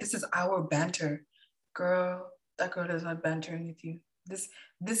understand, like, this is our banter. Girl, that girl is not bantering with you. This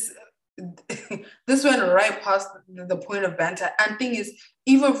this went right past the point of banter. And thing is,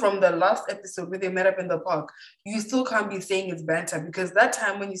 even from the last episode where they met up in the park, you still can't be saying it's banter, because that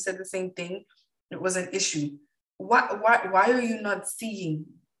time when you said the same thing, it was an issue. Why are you not seeing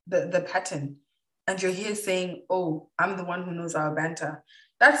the pattern? And you're here saying, oh, I'm the one who knows our banter.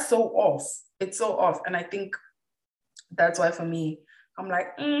 That's so off. It's so off. And I think that's why for me, I'm like,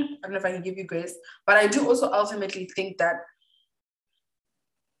 I don't know if I can give you grace. But I do also ultimately think that,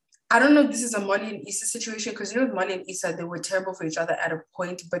 I don't know if this is a Molly and Issa situation, because with Molly and Issa, they were terrible for each other at a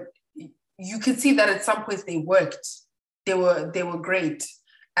point, but you could see that at some points they worked. They were great.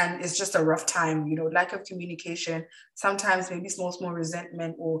 And it's just a rough time, lack of communication, sometimes maybe small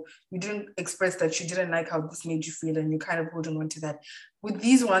resentment, or you didn't express that you didn't like how this made you feel, and you're kind of holding on to that. With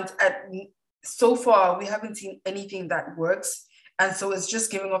these ones, so far, we haven't seen anything that works. And so it's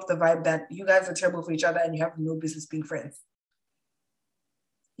just giving off the vibe that you guys are terrible for each other and you have no business being friends.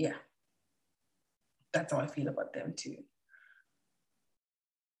 Yeah. That's how I feel about them too.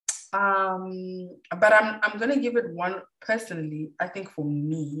 But I'm gonna give it one personally. I think for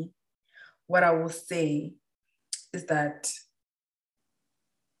me, what I will say is that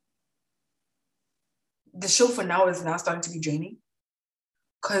the show for now is now starting to be draining,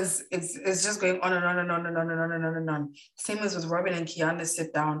 because it's just going on and on and on and on and on and on and on. Same as with Robin and Kiana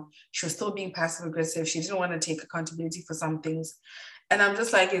sit down. She was still being passive aggressive. She didn't want to take accountability for some things. And I'm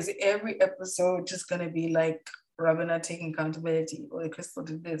just like, is every episode just gonna be like Robin not taking accountability, or Crystal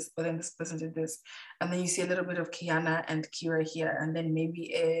did this, but then this person did this. And then you see a little bit of Kiana and Kira here, and then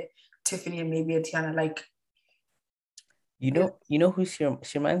maybe a Tiffany and maybe a Tiana. Like, you know who she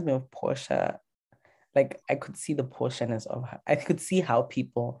reminds me of? Portia. Like, I could see the Portia-ness of her. I could see how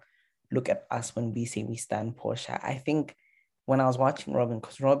people look at us when we say we stand Portia. I think when I was watching Robin,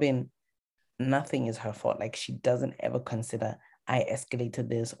 because Robin, nothing is her fault. Like, she doesn't ever consider I escalated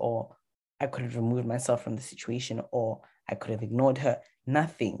this, or I could have removed myself from the situation, or I could have ignored her.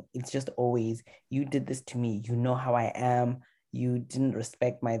 Nothing. It's just always, you did this to me. You know how I am. You didn't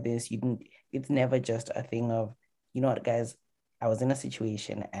respect my this. You didn't. It's never just a thing of, you know what, guys, I was in a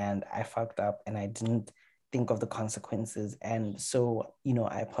situation and I fucked up and I didn't think of the consequences. And so,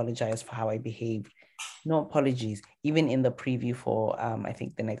 I apologize for how I behaved. No apologies. Even in the preview for, I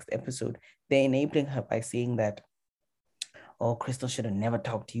think the next episode, they're enabling her by saying that, oh, Crystal should have never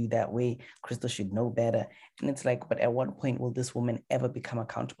talked to you that way. Crystal should know better. And it's like, but at what point will this woman ever become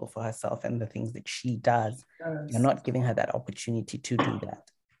accountable for herself and the things that she does? You're not giving her that opportunity to do that.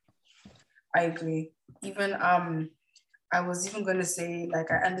 I agree. Even I was even going to say, like,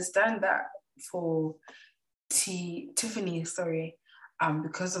 I understand that for Tiffany,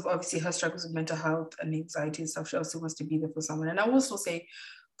 because of obviously her struggles with mental health and anxiety and stuff, she also wants to be there for someone. And I will also say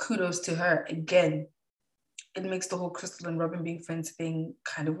kudos to her. Again, it makes the whole Crystal and Robin being friends thing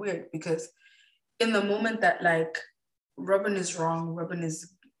kind of weird, because in the moment that, like, Robin is wrong, Robin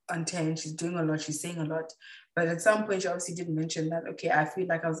is untamed, she's doing a lot, she's saying a lot. But at some point, she obviously did mention that, okay, I feel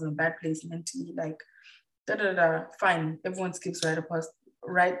like I was in a bad place mentally, like, fine, everyone skips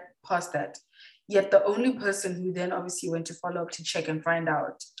right past that. Yet the only person who then obviously went to follow up to check and find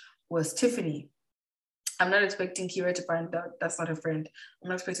out was Tiffany. I'm not expecting Kira to find out that's not her friend. I'm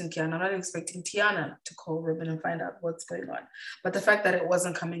not expecting Kiana. I'm not expecting Tiana to call Robin and find out what's going on. But the fact that it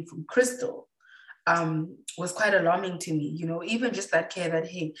wasn't coming from Crystal was quite alarming to me. Even just that care that,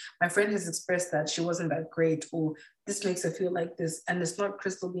 hey, my friend has expressed that she wasn't that great, or this makes her feel like this, and it's not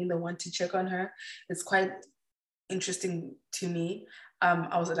Crystal being the one to check on her. It's quite interesting to me.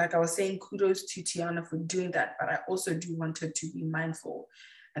 I was saying, kudos to Tiana for doing that, but I also do want her to be mindful,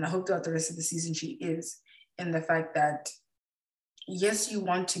 and I hope throughout the rest of the season she is, in the fact that, yes, you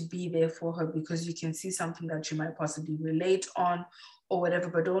want to be there for her because you can see something that you might possibly relate on or whatever,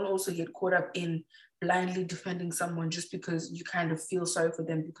 but don't also get caught up in blindly defending someone just because you kind of feel sorry for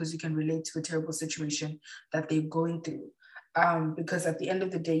them because you can relate to a terrible situation that they're going through. Because at the end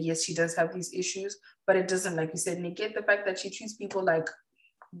of the day, yes, she does have these issues, but it doesn't, like you said, negate the fact that she treats people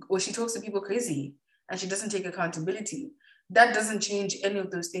she talks to people crazy and she doesn't take accountability. That doesn't change any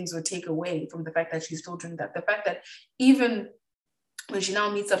of those things or take away from the fact that she's still doing that. The fact that even when she now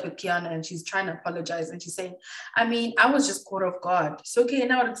meets up with Kiana and she's trying to apologize and she's saying, I was just caught off guard. So, okay,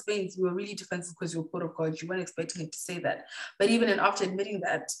 now it explains you were really defensive because you were caught off guard. You weren't expecting it to say that. But even after admitting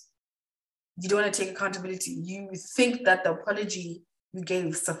that, you don't want to take accountability. You think that the apology you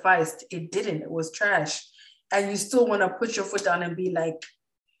gave sufficed. It didn't. It was trash. And you still want to put your foot down and be like,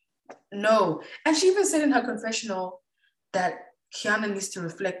 no. And she even said in her confessional that Kiana needs to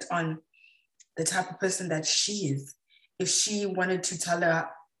reflect on the type of person that she is. If she wanted to tell her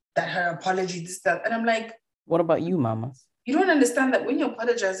that her apology, this, that. And I'm like, what about you, mamas? You don't understand that when you're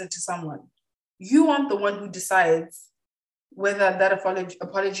apologizing to someone, you aren't the one who decides whether that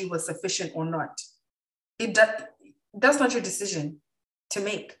apology was sufficient or not. That's not your decision to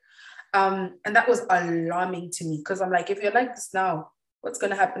make. And that was alarming to me, because I'm like, if you're like this now, what's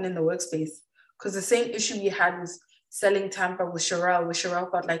going to happen in the workspace? Because the same issue we had was selling Tampa with Sherelle, where Sherelle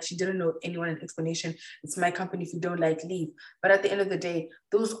felt like she didn't know anyone in explanation. It's my company. If you don't like, leave. But at the end of the day,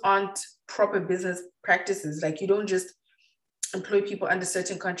 those aren't proper business practices. Like, you don't just employ people under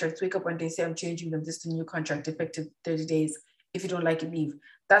certain contracts, wake up one day, say, I'm changing them, this is the new contract, effective 30 days. If you don't like it, leave.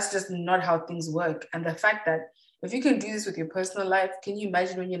 That's just not how things work. And the fact that if you can do this with your personal life, can you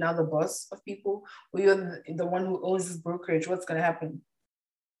imagine when you're now the boss of people, or you're the one who owns this brokerage, what's going to happen?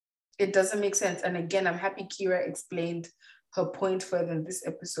 It doesn't make sense. And again, I'm happy Kira explained her point further in this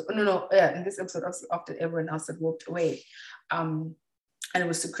episode. In this episode, after everyone else had walked away. And it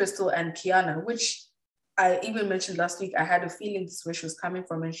was to Crystal and Kiana, which I even mentioned last week. I had a feeling this is where she was coming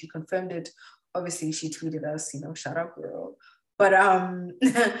from, and she confirmed it. Obviously, she tweeted us, shout out, girl. But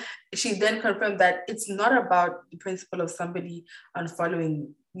she then confirmed that it's not about the principle of somebody unfollowing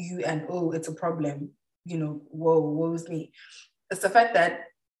you and, oh, it's a problem, woe is me. It's the fact that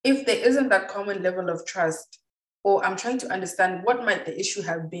if there isn't that common level of trust, or I'm trying to understand what might the issue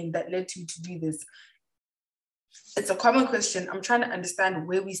have been that led you to do this. It's a common question. I'm trying to understand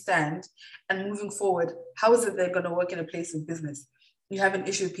where we stand, and moving forward, how is it they're going to work in a place of business? You have an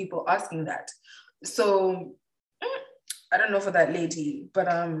issue with people asking that. So I don't know for that lady, but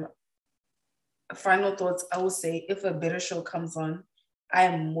final thoughts, I will say if a better show comes on, I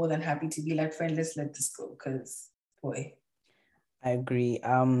am more than happy to be like, friend, let's let this go, because boy. I agree.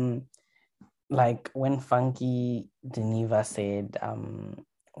 Like when Funky Geneva said,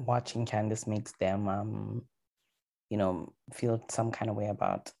 watching Candace makes them feel some kind of way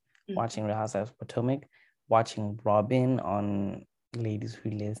about watching Real Housewives of Potomac, watching Robin on Ladies Who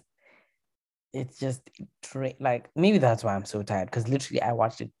List. It's just like, maybe that's why I'm so tired, because literally I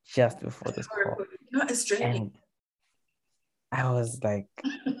watched it just before this call. No, it's draining. And I was like,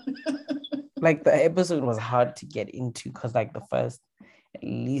 like the episode was hard to get into because like the first at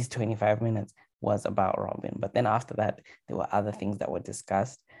least 25 minutes was about Robin. But then after that, there were other things that were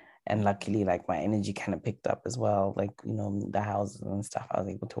discussed. And luckily, like my energy kind of picked up as well. Like, the houses and stuff, I was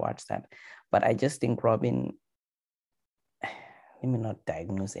able to watch that. But I just think Robin, let me not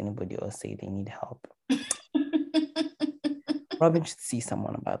diagnose anybody or say they need help. Robin should see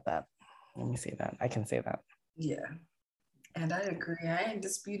someone about that. Let me say that. I can say that. Yeah. And I agree. I ain't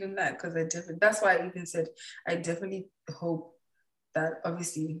disputing that, because that's why I even said I definitely hope that,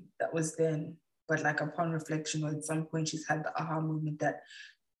 obviously that was then, but like upon reflection, or at some point she's had the aha moment that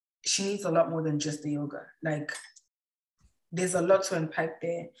she needs a lot more than just the yoga. Like there's a lot to unpack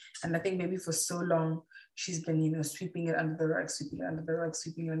there. And I think maybe for so long she's been, sweeping it under the rug, sweeping it under the rug,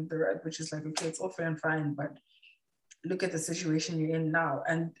 sweeping it under the rug, which is like, okay, it's all fair and fine, but look at the situation you're in now.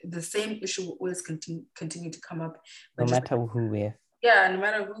 And the same issue will always continue to come up. No matter who with. Yeah, no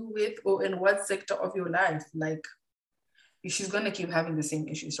matter who with or in what sector of your life, like she's going to keep having the same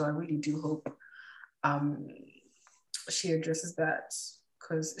issue. So I really do hope she addresses that,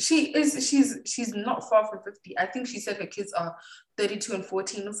 because she's not far from 50. I think she said her kids are 32 and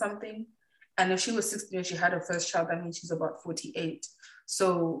 14 or something. And if she was 16 and she had her first child, that means she's about 48.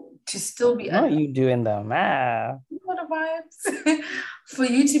 So to still be... Not you doing the math. What a vibes. For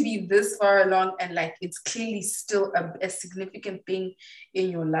you to be this far along and like it's clearly still a significant thing in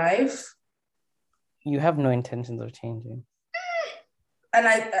your life. You have no intentions of changing. And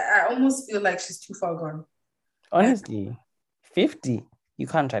I almost feel like she's too far gone. Honestly, 50. You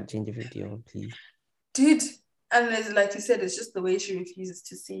can't try to change a 50-year-old, please. Dude, and it's, like you said, it's just the way she refuses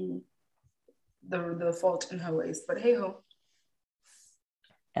to see the fault in her ways. But hey ho.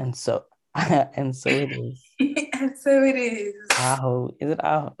 And so it is. And so it is. Aho. Is it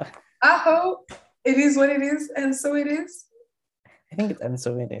aho? Aho. It is what it is, and so it is. I think it's and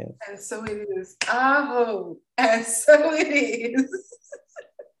so it is. And so it is. Aho. And so it is.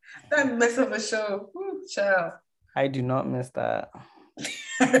 That mess of a show. Ooh, child. I do not miss that.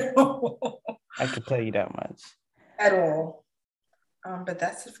 I can tell you that much. At all. But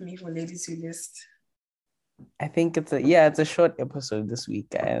that's it for me for Ladies Who List. I think it's a short episode this week,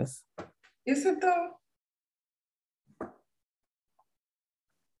 guys. Is it though?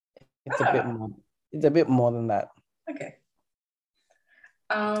 It's a bit more. It's a bit more than that. Okay.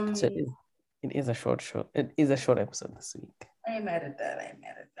 So it is a short show. It is a short episode this week. I ain't mad at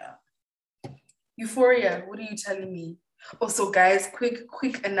that. Euphoria, what are you telling me? Also, guys,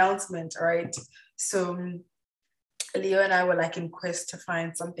 quick announcement, all right? So Leo and I were like in quest to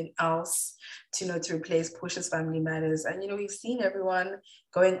find something else to replace Portia's Family Matters. And we've seen everyone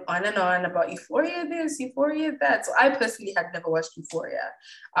going on and on about Euphoria this, Euphoria that. So I personally had never watched Euphoria.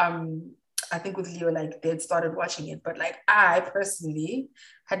 I think with Leo, like they'd started watching it, but like I personally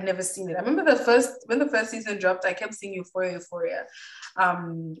had never seen it. I remember when the first season dropped, I kept seeing Euphoria.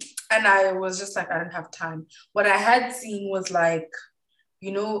 And I was just like, I don't have time. What I had seen was like,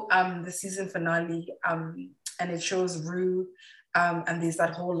 the season finale, and it shows Rue, and there's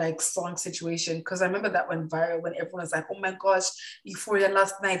that whole like song situation. Because I remember that went viral when everyone was like, oh my gosh, Euphoria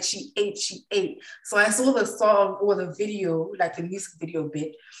last night, she ate. So I saw the song or the video, like the music video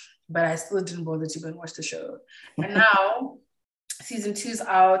bit, but I still didn't bother to go and watch the show. And now season 2's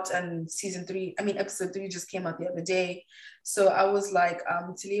out, and episode 3 just came out the other day. So I was like,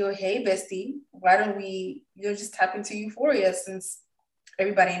 to Leo, hey bestie, why don't we just tap into Euphoria, since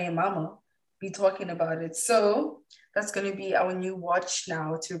everybody and their mama be talking about it. So that's going to be our new watch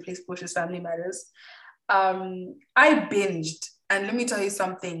now to replace Portia's Family Matters. I binged, and let me tell you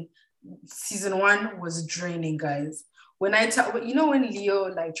something, season 1 was draining, guys. When when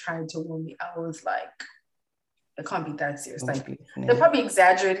Leo like tried to warn me, I was like, it can't be that serious. Like they're probably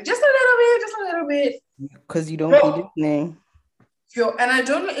exaggerating just a little bit. Because you don't be listening. And I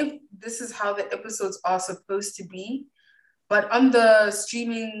don't know if this is how the episodes are supposed to be, but on the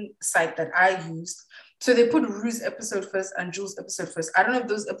streaming site that I used, so they put Rue's episode first and Jules' episode first. I don't know if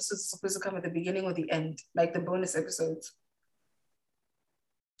those episodes are supposed to come at the beginning or the end, like the bonus episodes.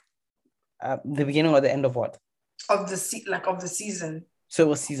 The beginning or the end of what? of the season. So it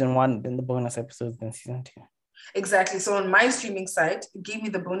was season 1, then the bonus episodes, then season 2. Exactly. So on my streaming site, it gave me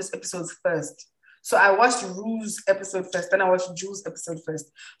the bonus episodes first. So I watched Rue's episode first, then I watched Jules' episode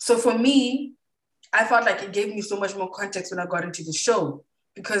first. So for me, I felt like it gave me so much more context when I got into the show,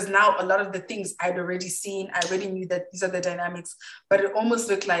 because now a lot of the things I'd already seen, I already knew that these are the dynamics, but it almost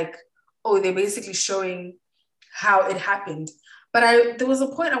looked like, oh, they're basically showing how it happened. But there was a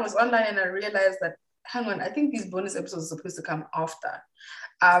point I was online and I realized that, hang on, I think these bonus episodes are supposed to come after.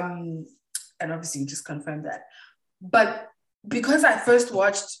 And obviously you just confirmed that. But because I first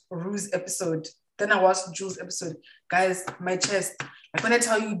watched Rue's episode, then I watched Jules' episode, guys, my chest, like when I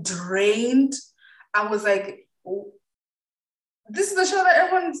tell you drained, I was like, oh, this is the show that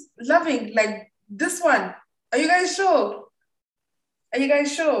everyone's loving. Like this one. Are you guys sure? Are you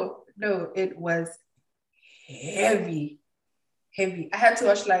guys sure? No, it was heavy. Heavy. I had to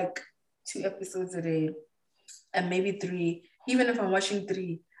watch like 2 episodes a day and maybe 3. Even if I'm watching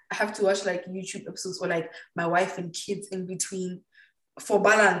 3, I have to watch like YouTube episodes or like my wife and kids in between for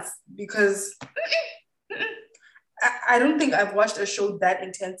balance, because I don't think I've watched a show that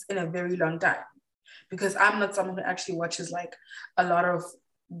intense in a very long time, because I'm not someone who actually watches like a lot of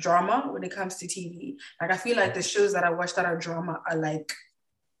drama when it comes to TV. Like I feel like the shows that I watch that are drama are like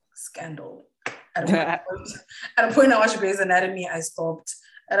Scandal. At a point I watched Grey's Anatomy, I stopped.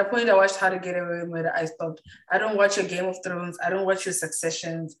 At a point I watched How to Get Away with Murder, I stopped. I don't watch your Game of Thrones. I don't watch your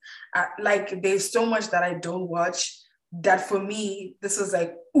Successions. Like there's so much that I don't watch that for me, this was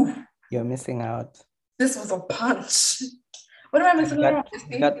like, ooh. You're missing out. This was a punch. What am I missing out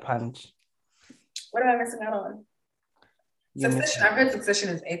on? Gut punch. What am I missing out on? Succession. I've heard Succession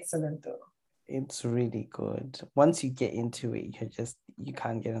is excellent though. It's really good. Once you get into it, you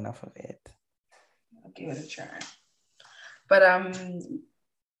can't get enough of it. I'll give it a try. But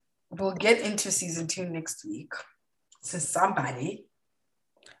we'll get into season 2 next week. So somebody.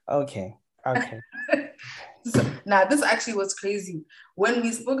 Okay. So, now this actually was crazy. When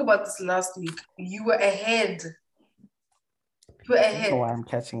we spoke about this last week, you were ahead. You were ahead. Oh, I'm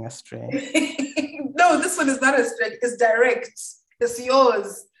catching a stray. No, this one is not a stray. It's direct. It's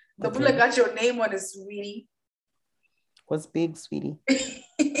yours. The Okay. bullet got your name on it, sweetie. What's big, sweetie?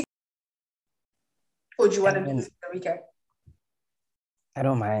 Or do you want to do this in the recap? I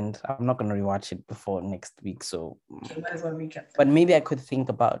don't mind. I'm not going to rewatch it before next week. So, Okay, might as well recap. but maybe I could think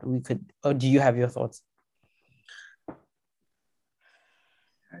about, or do you have your thoughts?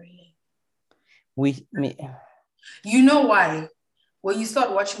 You know why? When you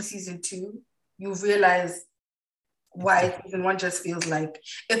start watching season 2, you realize why season 1 just feels like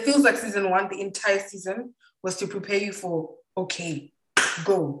season 1, the entire season was to prepare you for, okay,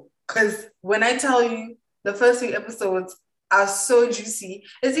 go. Because when I tell you the first 3 episodes are so juicy,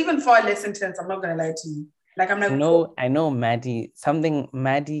 it's even far less intense. I'm not gonna lie to you. Like I'm like, I know Maddie,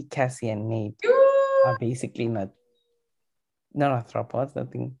 Cassie, and Nate are basically not arthropods. I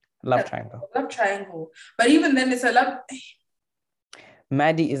think love triangle. Love triangle. But even then, it's a love.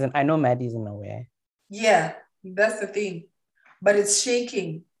 I know Maddie isn't aware. Yeah, that's the thing. But it's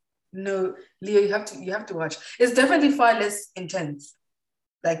shaking. No, Leo, you have to watch. It's definitely far less intense.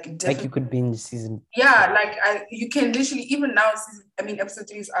 Like you could binge season. Yeah, like you can literally, even now, episode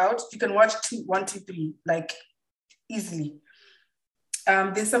 3 is out. You can watch 1, 2, 3 like easily.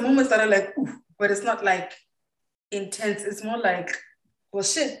 There's some moments that are like, ooh, but it's not like intense. It's more like, well,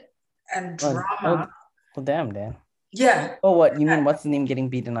 shit and drama. Oh, damn. Yeah. Oh, what you mean? What's the name getting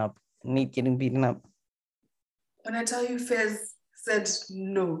beaten up? Nate getting beaten up. When I tell you, Fez said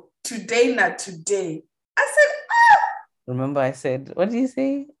no today, not today. I said, ah. Remember I said, what did you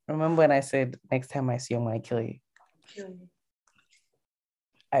say? Remember when I said, next time I see you, I'm going to kill you? Kill you.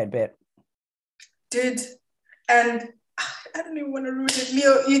 I bet. And I don't even want to ruin it,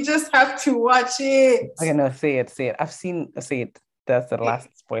 Leo. You just have to watch it. Okay, no, say it. I've seen, say it. That's the last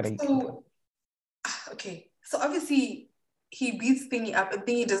spoiler. So obviously he beats Thingy up, and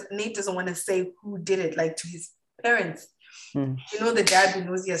Nate doesn't want to say who did it, like to his parents. You know, the dad who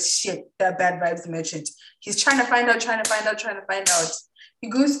knows he has shit, that bad vibes merchant. He's trying to find out. He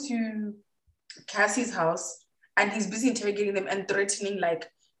goes to Cassie's house and he's busy interrogating them and threatening, like,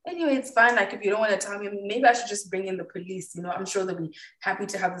 anyway, it's fine. Like, if you don't want to tell me, maybe I should just bring in the police. You know, I'm sure they'll be happy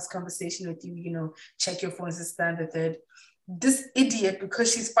to have this conversation with you. You know, check your phones, this, that, and the third. This idiot,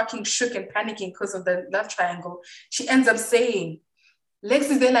 because she's fucking shook and panicking because of the love triangle, she ends up saying, Lex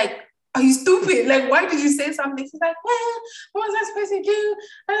is there like, are you stupid? Like, why did you say something? She's like, well, what was I supposed to do?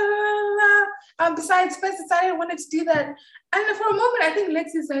 Besides, Fez decided I wanted to do that. And for a moment, I think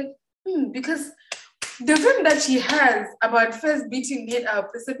Lex is like, because the feeling that she has about Fez beating Nate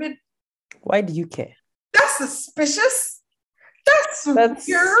up is a bit... Why do you care? That's suspicious. That's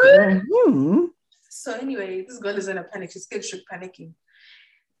weird. So anyway, this girl is in a panic. She's scared, she's panicking.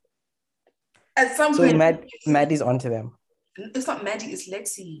 At some point, Maddie's onto them. It's not Maddie, it's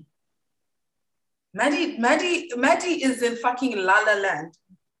Lexi. Maddie is in fucking La La Land.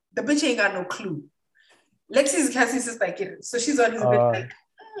 The bitch ain't got no clue. Lexi is Cassie's sister, so she's on his bit like,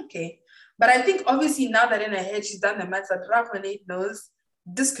 okay. But I think obviously now that in her head she's done the maths, that Raquel knows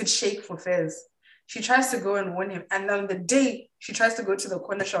this could shake for Fez. She tries to go and warn him, and on the day she tries to go to the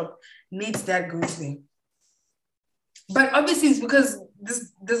corner shop, Nate's dad goes there. But obviously it's because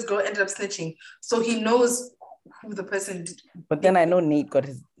this girl ended up snitching, so he knows who the person did. But then I know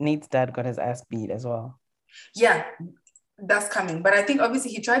Nate's dad got his ass beat as well. Yeah, that's coming. But I think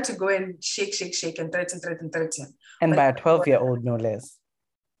obviously he tried to go and shake and threaten. And by a 12-year-old, no less.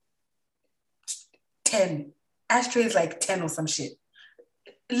 10. Ashtray is like 10 or some shit.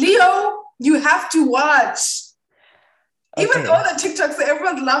 Leo, you have to watch. Okay. Even though the TikToks,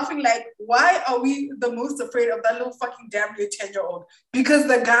 everyone's laughing like, why are we the most afraid of that little fucking damn near 10-year-old? Because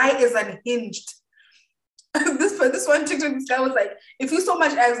the guy is unhinged. this one TikTok, this guy was like, if you so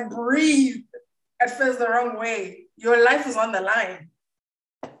much as breathe at first the wrong way, your life is on the line.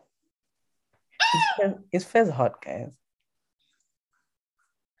 Is Fez hot, guys?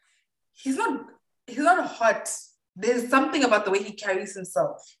 He's not hot. There's something about the way he carries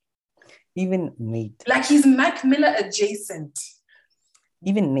himself. Even Nate. Like he's Mac Miller adjacent.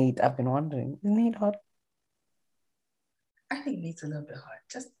 Even Nate, I've been wondering, is Nate hot? I think Nate's a little bit hot.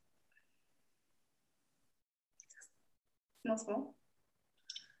 Just small.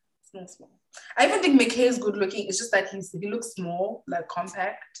 I even think McKay is good looking. It's just that he looks small, like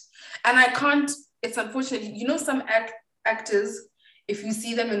compact. And I can't, it's unfortunate. You know, some actors, if you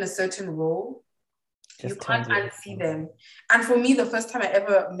see them in a certain role, you can't unsee them. And for me, the first time I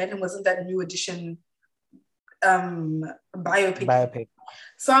ever met him was in that New Edition biopic.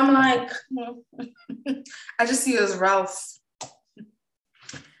 So I'm like, I just see you as Ralph,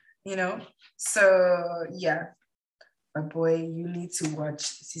 you know? So yeah, my boy, you need to watch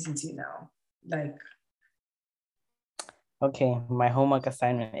season 2 now. Like, okay, my homework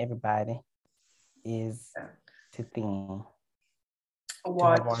assignment, everybody, is to think.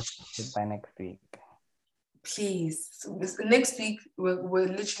 Watch it by next week. Please. So next week, we're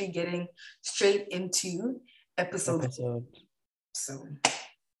literally getting straight into episode. So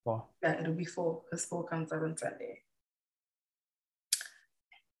 4. Yeah, it'll be 4 because 4 comes out on Sunday.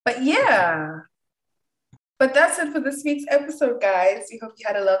 But yeah. But that's it for this week's episode, guys. We hope you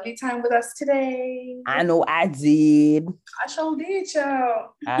had a lovely time with us today. I know I did. I sure did,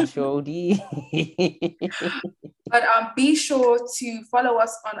 y'all. I sure did. But be sure to follow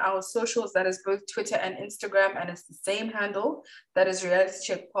us on our socials. That is both Twitter and Instagram, and it's the same handle. That is Reality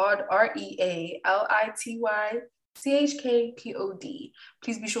Check Pod, REALITYCHKPOD.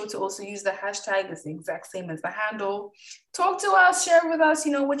 Please be sure to also use the hashtag. It's the exact same as the handle. Talk to us, share with us,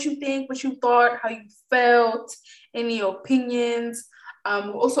 what you think, what you thought, how you felt, any opinions.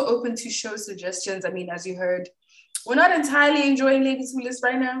 We're also open to show suggestions. I mean, as you heard, we're not entirely enjoying Ladies Who List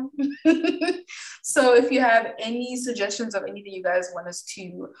right now. So if you have any suggestions of anything you guys want us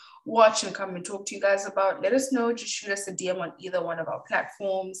to watch and come and talk to you guys about, let us know. Just shoot us a DM on either one of our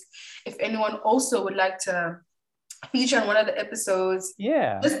platforms. If anyone also would like to feature on one of the episodes,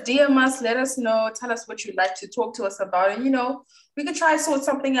 just DM us, let us know, tell us what you'd like to talk to us about, and we could try to sort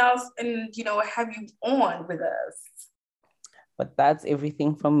something else and have you on with us. But that's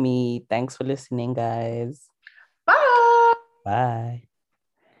everything from me. Thanks for listening, guys. Bye. Bye.